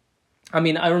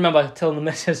 I remember telling the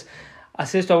missus, I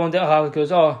said to her one day, it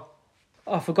goes, I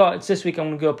forgot, it's this week. I'm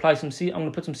gonna go apply I'm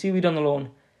gonna put some seaweed on the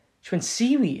lawn. She went,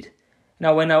 seaweed? And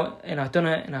I went out and I done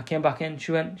it, and I came back in.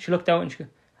 She looked out and she goes,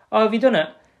 oh, have you done it?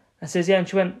 I says, yeah. And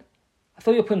she went, I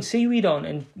thought you were putting seaweed on.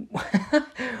 And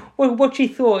what she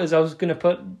thought is I was going to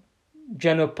put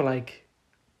Jen up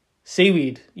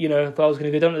seaweed. Thought I was going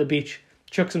to go down to the beach,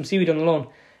 chuck some seaweed on the lawn.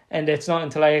 And it's not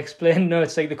until I explained, no,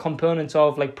 it's the components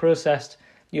of processed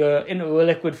into a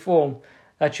liquid form,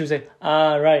 that she was like,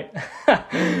 right.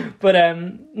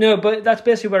 But that's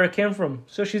basically where it came from.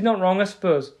 So she's not wrong, I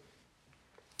suppose.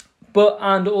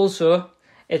 And also,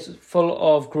 it's full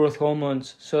of growth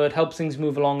hormones, so it helps things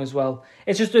move along as well.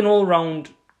 It's just an all-round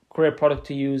great product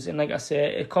to use, and like I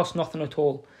say, it costs nothing at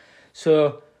all.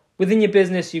 So within your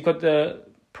business, you've got the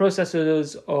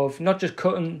processes of not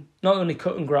only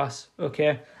cutting grass,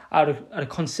 okay, at a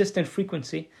consistent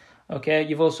frequency, okay.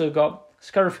 You've also got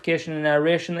scarification and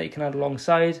aeration that you can add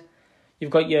alongside. You've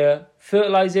got your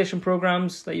fertilization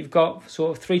programs that you've got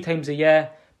sort of 3 times a year.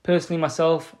 Personally,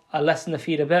 myself, I lessen the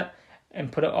feed a bit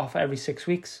and put it off every 6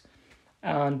 weeks.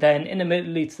 And then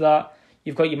intermittently to that,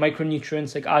 you've got your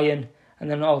micronutrients like iron,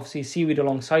 and then obviously seaweed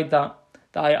alongside that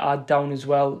I add down as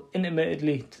well,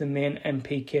 intermittently to the main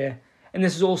NPK. And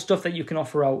this is all stuff that you can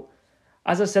offer out.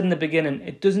 As I said in the beginning,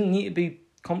 it doesn't need to be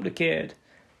complicated.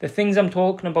 The things I'm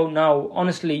talking about now,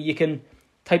 honestly, you can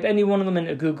type any one of them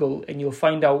into Google and you'll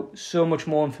find out so much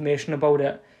more information about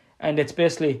it. And it's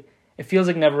basically, it feels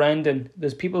like never ending.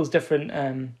 There's people's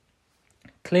different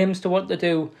claims to what they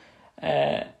do,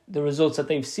 the results that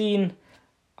they've seen,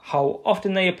 how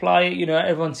often they apply it.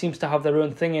 Everyone seems to have their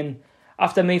own thing. And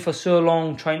after me for so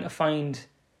long trying to find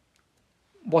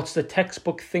what's the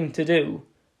textbook thing to do,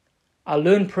 I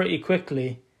learned pretty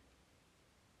quickly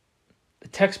the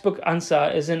textbook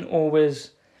answer isn't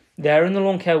always there in the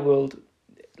lawn care world.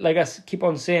 Like I keep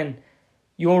on saying,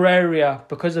 your area,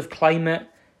 because of climate,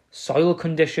 soil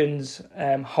conditions,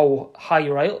 how high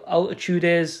your altitude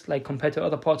is, like compared to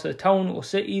other parts of the town or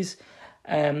cities,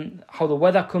 how the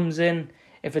weather comes in,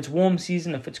 if it's warm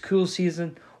season, if it's cool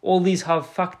season, all these have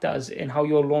factors in how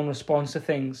your lawn responds to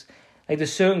things. Like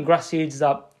there's certain grass seeds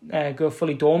that go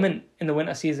fully dormant in the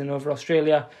winter season over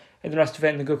Australia, and the rest of it,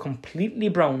 and they go completely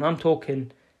brown. I'm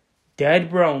talking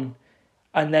dead brown.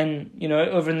 And then,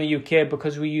 over in the UK,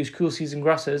 because we use cool season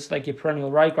grasses, like your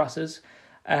perennial ryegrasses,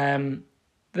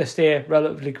 they stay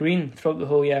relatively green throughout the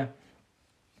whole year.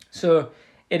 So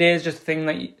it is just a thing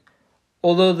that,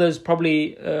 although there's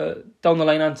probably down the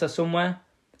line answer somewhere,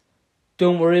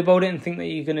 don't worry about it and think that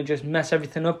you're going to just mess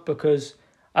everything up, because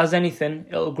as anything,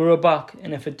 it'll grow back,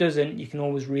 and if it doesn't, you can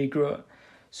always regrow it.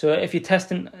 So if you're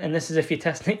testing, and this is if you're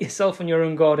testing it yourself in your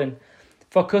own garden,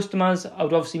 for customers, I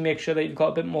would obviously make sure that you've got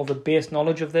a bit more of a base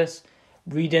knowledge of this,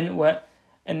 read into it,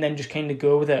 and then just kind of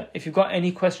go with it. If you've got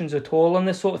any questions at all on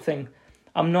this sort of thing,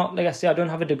 I'm not, like I say, I don't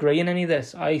have a degree in any of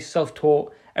this. I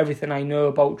self-taught everything I know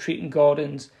about treating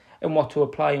gardens and what to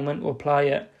apply and when to apply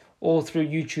it, all through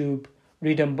YouTube,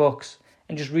 reading books,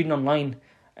 and just reading online,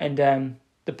 and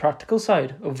the practical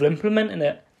side of implementing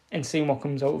it and seeing what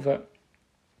comes out of it.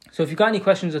 So if you've got any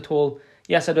questions at all,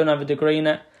 yes, I don't have a degree in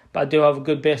it, but I do have a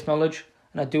good base knowledge,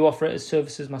 and I do offer it as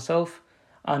services myself,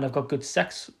 and I've got good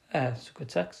success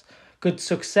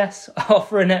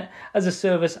offering it as a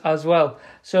service as well.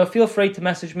 So feel free to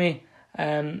message me,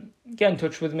 get in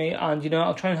touch with me, and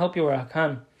I'll try and help you where I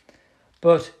can.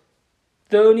 But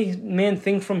the only main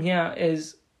thing from here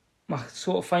is, my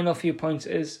sort of final few points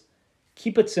is,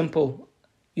 keep it simple.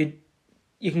 You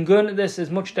can go into this as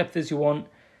much depth as you want,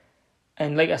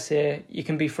 and like I say, you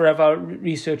can be forever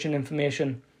researching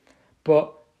information,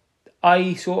 but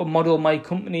I sort of model my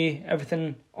company,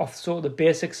 everything off sort of the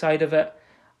basic side of it,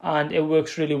 and it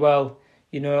works really well.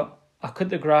 I cut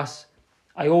the grass.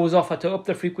 I always offer to up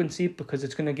the frequency, because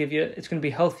it's going to be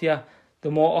healthier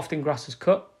the more often grass is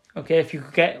cut. Okay, if you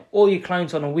could get all your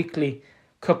clients on a weekly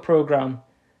cut program,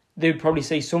 they'd probably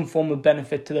see some form of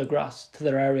benefit to their grass, to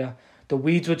their area. The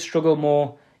weeds would struggle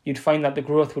more. You'd find that the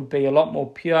growth would be a lot more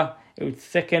pure. It would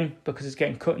thicken because it's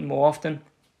getting cut more often.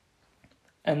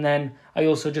 And then I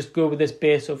also just go with this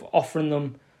base of offering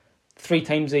them 3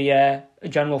 times a year a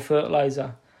general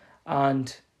fertilizer.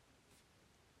 And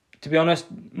to be honest,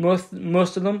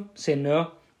 most of them say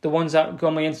no. The ones that go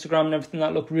on my Instagram and everything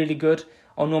that look really good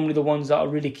are normally the ones that are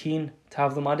really keen to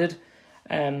have them added.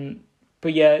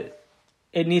 But yeah,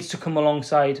 it needs to come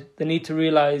alongside. They need to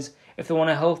realise if they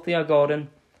want a healthier garden.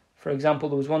 For example,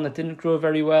 there was one that didn't grow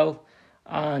very well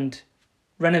and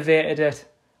renovated it,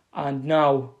 and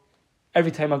now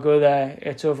every time I go there,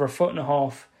 it's over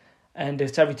 1.5 feet, and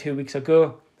it's every 2 weeks I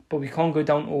go. But we can't go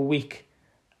down to a week,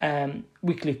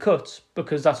 weekly cuts,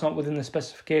 because that's not within the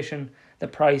specification, the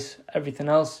price, everything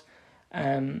else.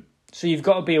 So you've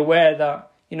got to be aware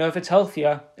that, if it's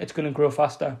healthier, it's going to grow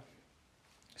faster.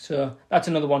 So that's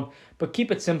another one. But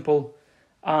keep it simple,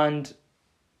 and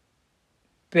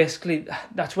basically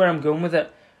that's where I'm going with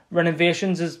it.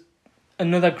 Renovations is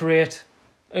another great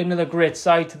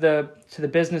side to the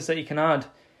business that you can add.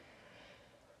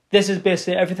 This is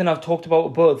basically everything I've talked about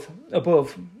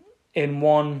above in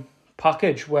one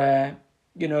package, where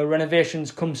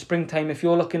renovations come springtime. If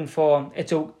you're looking for,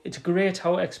 it's great.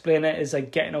 How I explain it is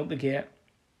like getting out the gate.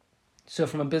 So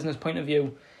from a business point of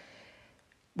view,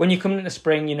 when you come into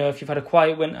spring, if you've had a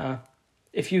quiet winter,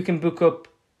 if you can book up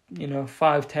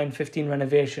 5, 10, 15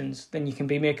 renovations, then you can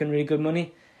be making really good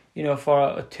money. For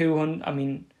a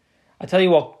 200, I tell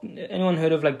you what, anyone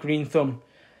heard of like Green Thumb?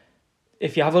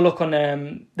 If you have a look on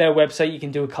their website, you can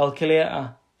do a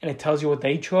calculator and it tells you what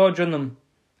they charge on them.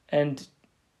 And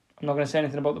I'm not going to say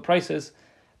anything about the prices,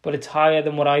 but it's higher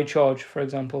than what I charge, for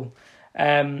example.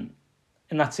 And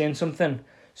that's saying something.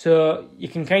 So you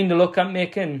can kind of look at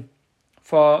making,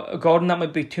 for a garden that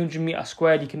might be 200 metres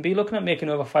squared, you can be looking at making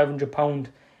over £500.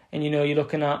 And, you're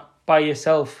looking at, by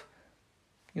yourself,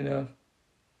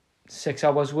 6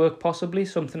 hours work possibly,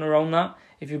 something around that.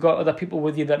 If you've got other people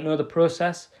with you that know the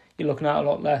process, you're looking at a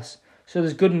lot less. So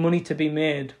there's good money to be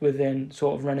made within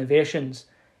sort of renovations.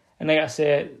 And like I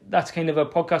say, that's kind of a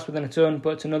podcast within its own,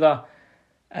 but it's another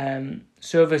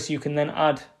service you can then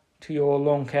add to your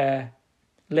lawn care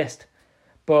list.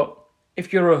 But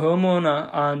if you're a homeowner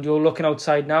and you're looking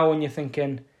outside now and you're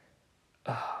thinking,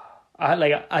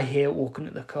 I hate walking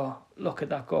to the car, look at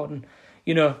that garden.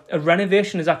 A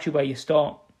renovation is actually where you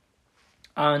start.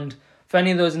 And for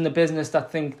any of those in the business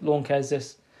that think lawn care is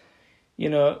this,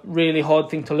 really hard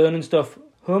thing to learn and stuff,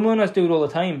 homeowners do it all the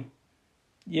time.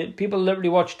 People literally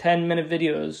watch 10-minute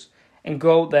videos and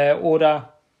go out there, order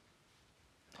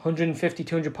 £150,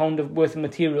 £200 worth of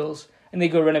materials, and they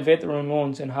go renovate their own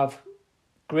lawns and have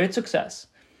great success.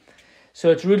 So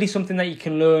it's really something that you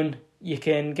can learn, you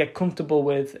can get comfortable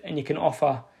with, and you can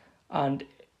offer, and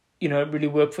it really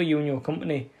work for you and your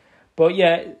company. But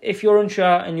yeah, if you're unsure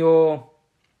and you're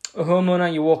a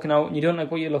homeowner, you're walking out and you don't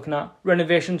like what you're looking at,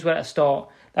 renovation's where to start.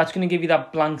 That's going to give you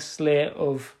that blank slate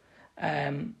of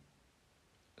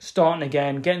starting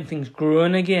again, getting things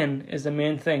growing again is the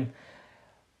main thing.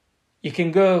 You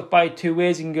can go by two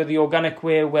ways. You can go the organic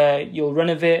way where you'll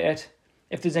renovate it.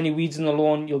 If there's any weeds in the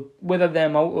lawn, you'll wither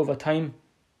them out over time.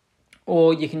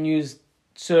 Or you can use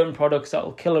certain products that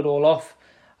will kill it all off,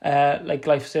 like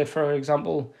glyphosate, for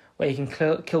example, where you can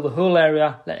kill the whole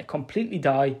area, let it completely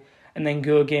die, and then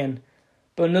go again.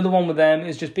 But another one with them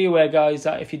is just be aware, guys,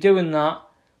 that if you're doing that,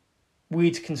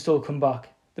 weeds can still come back.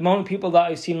 The amount of people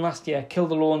that I've seen last year kill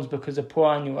the lawns because of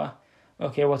poor manure.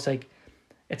 Okay,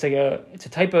 it's a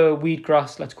type of weed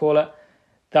grass, let's call it,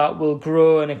 that will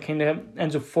grow and it kind of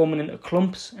ends up forming into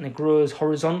clumps and it grows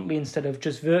horizontally instead of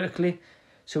just vertically.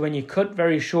 So when you cut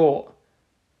very short,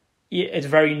 it's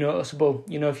very noticeable.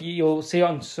 If you'll see it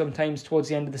on sometimes towards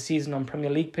the end of the season on Premier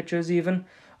League pitches even.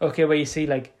 Okay, where you see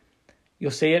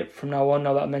you'll see it from now on,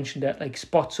 now that I mentioned it, like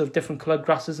spots of different coloured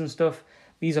grasses and stuff.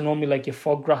 These are normally like your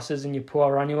fog grasses and your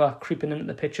poor annual creeping into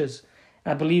the pitches.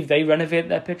 And I believe they renovate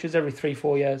their pitches every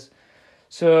 3-4 years.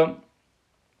 So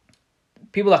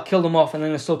people that kill them off and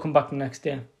then they still come back the next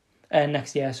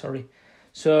year.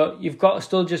 So you've got to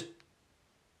still just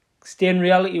stay in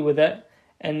reality with it.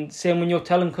 And same when you're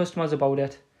telling customers about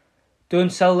it,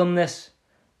 don't sell them this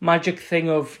magic thing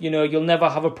of, you'll never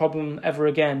have a problem ever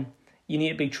again. You need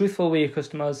to be truthful with your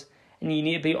customers and you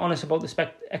need to be honest about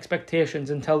the expectations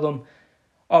and tell them,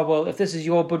 oh, well, if this is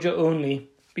your budget only,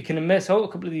 we can miss out a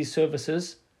couple of these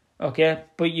services, okay,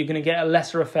 but you're going to get a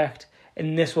lesser effect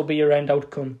and this will be your end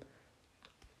outcome.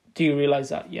 Do you realise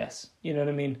that? Yes. You know what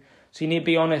I mean? So you need to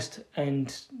be honest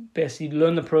and basically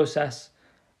learn the process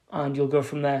and you'll go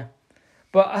from there.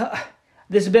 But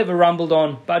this is a bit of a rambled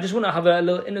on, but I just want to have a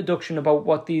little introduction about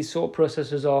what these sort of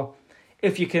processes are,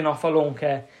 if you can offer lawn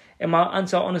care. And my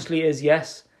answer honestly is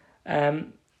yes.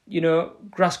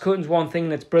 Grass cutting's one thing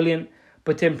that's brilliant,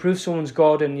 but to improve someone's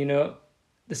garden,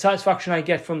 the satisfaction I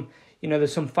get from,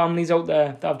 there's some families out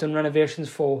there that I've done renovations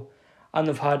for and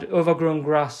they've had overgrown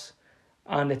grass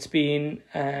and it's been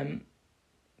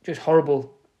just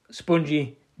horrible,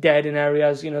 spongy, dead in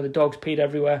areas, the dogs peed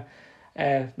everywhere,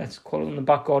 let's call it in the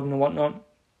back garden and whatnot.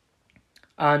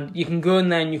 And you can go in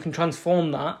there and you can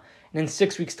transform that, and in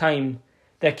 6 weeks' time,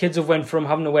 their kids have went from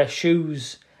having to wear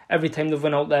shoes every time they've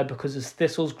went out there because there's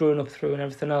thistles growing up through and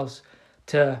everything else,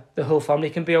 to the whole family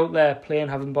can be out there playing,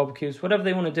 having barbecues, whatever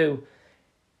they want to do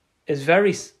is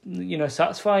very,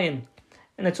 satisfying.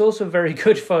 And it's also very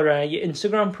good for your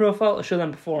Instagram profile to show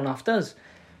them before and afters.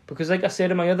 Because like I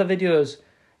said in my other videos,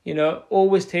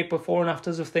 always take before and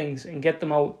afters of things and get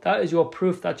them out. That is your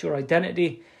proof, that's your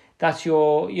identity, that's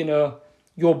your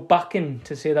backing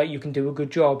to say that you can do a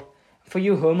good job. For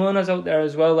you homeowners out there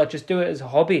as well that just do it as a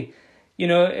hobby,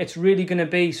 it's really going to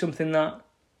be something that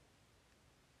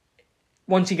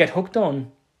once you get hooked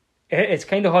on, it's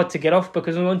kind of hard to get off,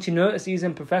 because once you notice these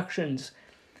imperfections,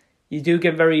 you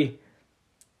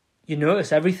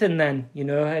notice everything then,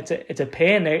 it's a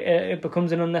pain, it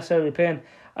becomes an unnecessary pain.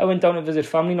 I went down to visit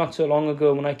family not so long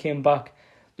ago. When I came back,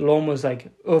 the lawn was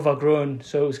overgrown,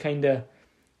 so it was kind of,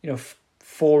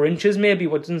 4 inches maybe,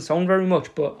 what doesn't sound very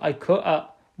much, but I cut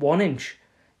at 1 inch,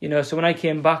 so when I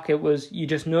came back, it was, you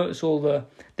just notice all the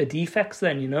defects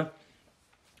then,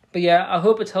 But yeah, I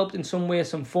hope it's helped in some way,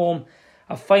 some form.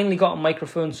 I've finally got a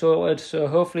microphone sorted, so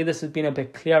hopefully this has been a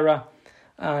bit clearer.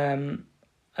 And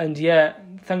yeah,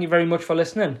 thank you very much for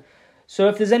listening. So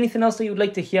if there's anything else that you would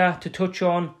like to hear, to touch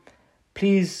on,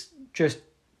 please just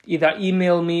either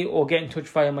email me or get in touch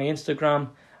via my Instagram.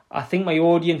 I think my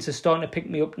audience is starting to pick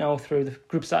me up now through the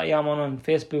groups that I am on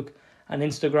Facebook and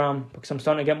Instagram, because I'm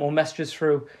starting to get more messages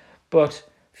through. But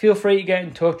feel free to get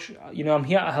in touch. I'm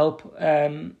here to help.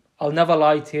 I'll never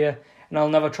lie to you, and I'll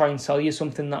never try and sell you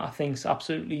something that I think's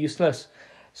absolutely useless.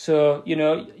 So,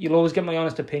 you'll always get my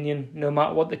honest opinion, no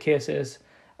matter what the case is.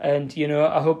 And,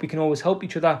 I hope we can always help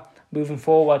each other moving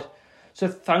forward. So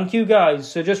thank you,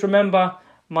 guys. So just remember,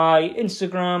 my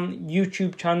Instagram,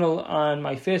 YouTube channel, and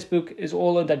my Facebook is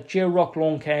all under J-Rock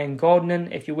Lawn Care and Gardening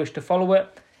if you wish to follow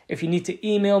it. If you need to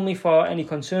email me for any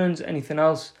concerns, anything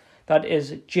else, that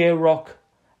is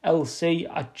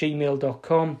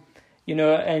jrocklc@gmail.com.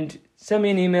 And send me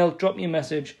an email, drop me a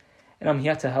message, and I'm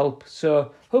here to help.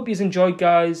 So hope you've enjoyed,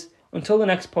 guys. Until the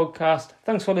next podcast,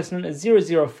 thanks for listening to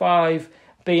 005,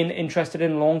 being interested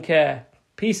in lawn care.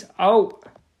 Peace out.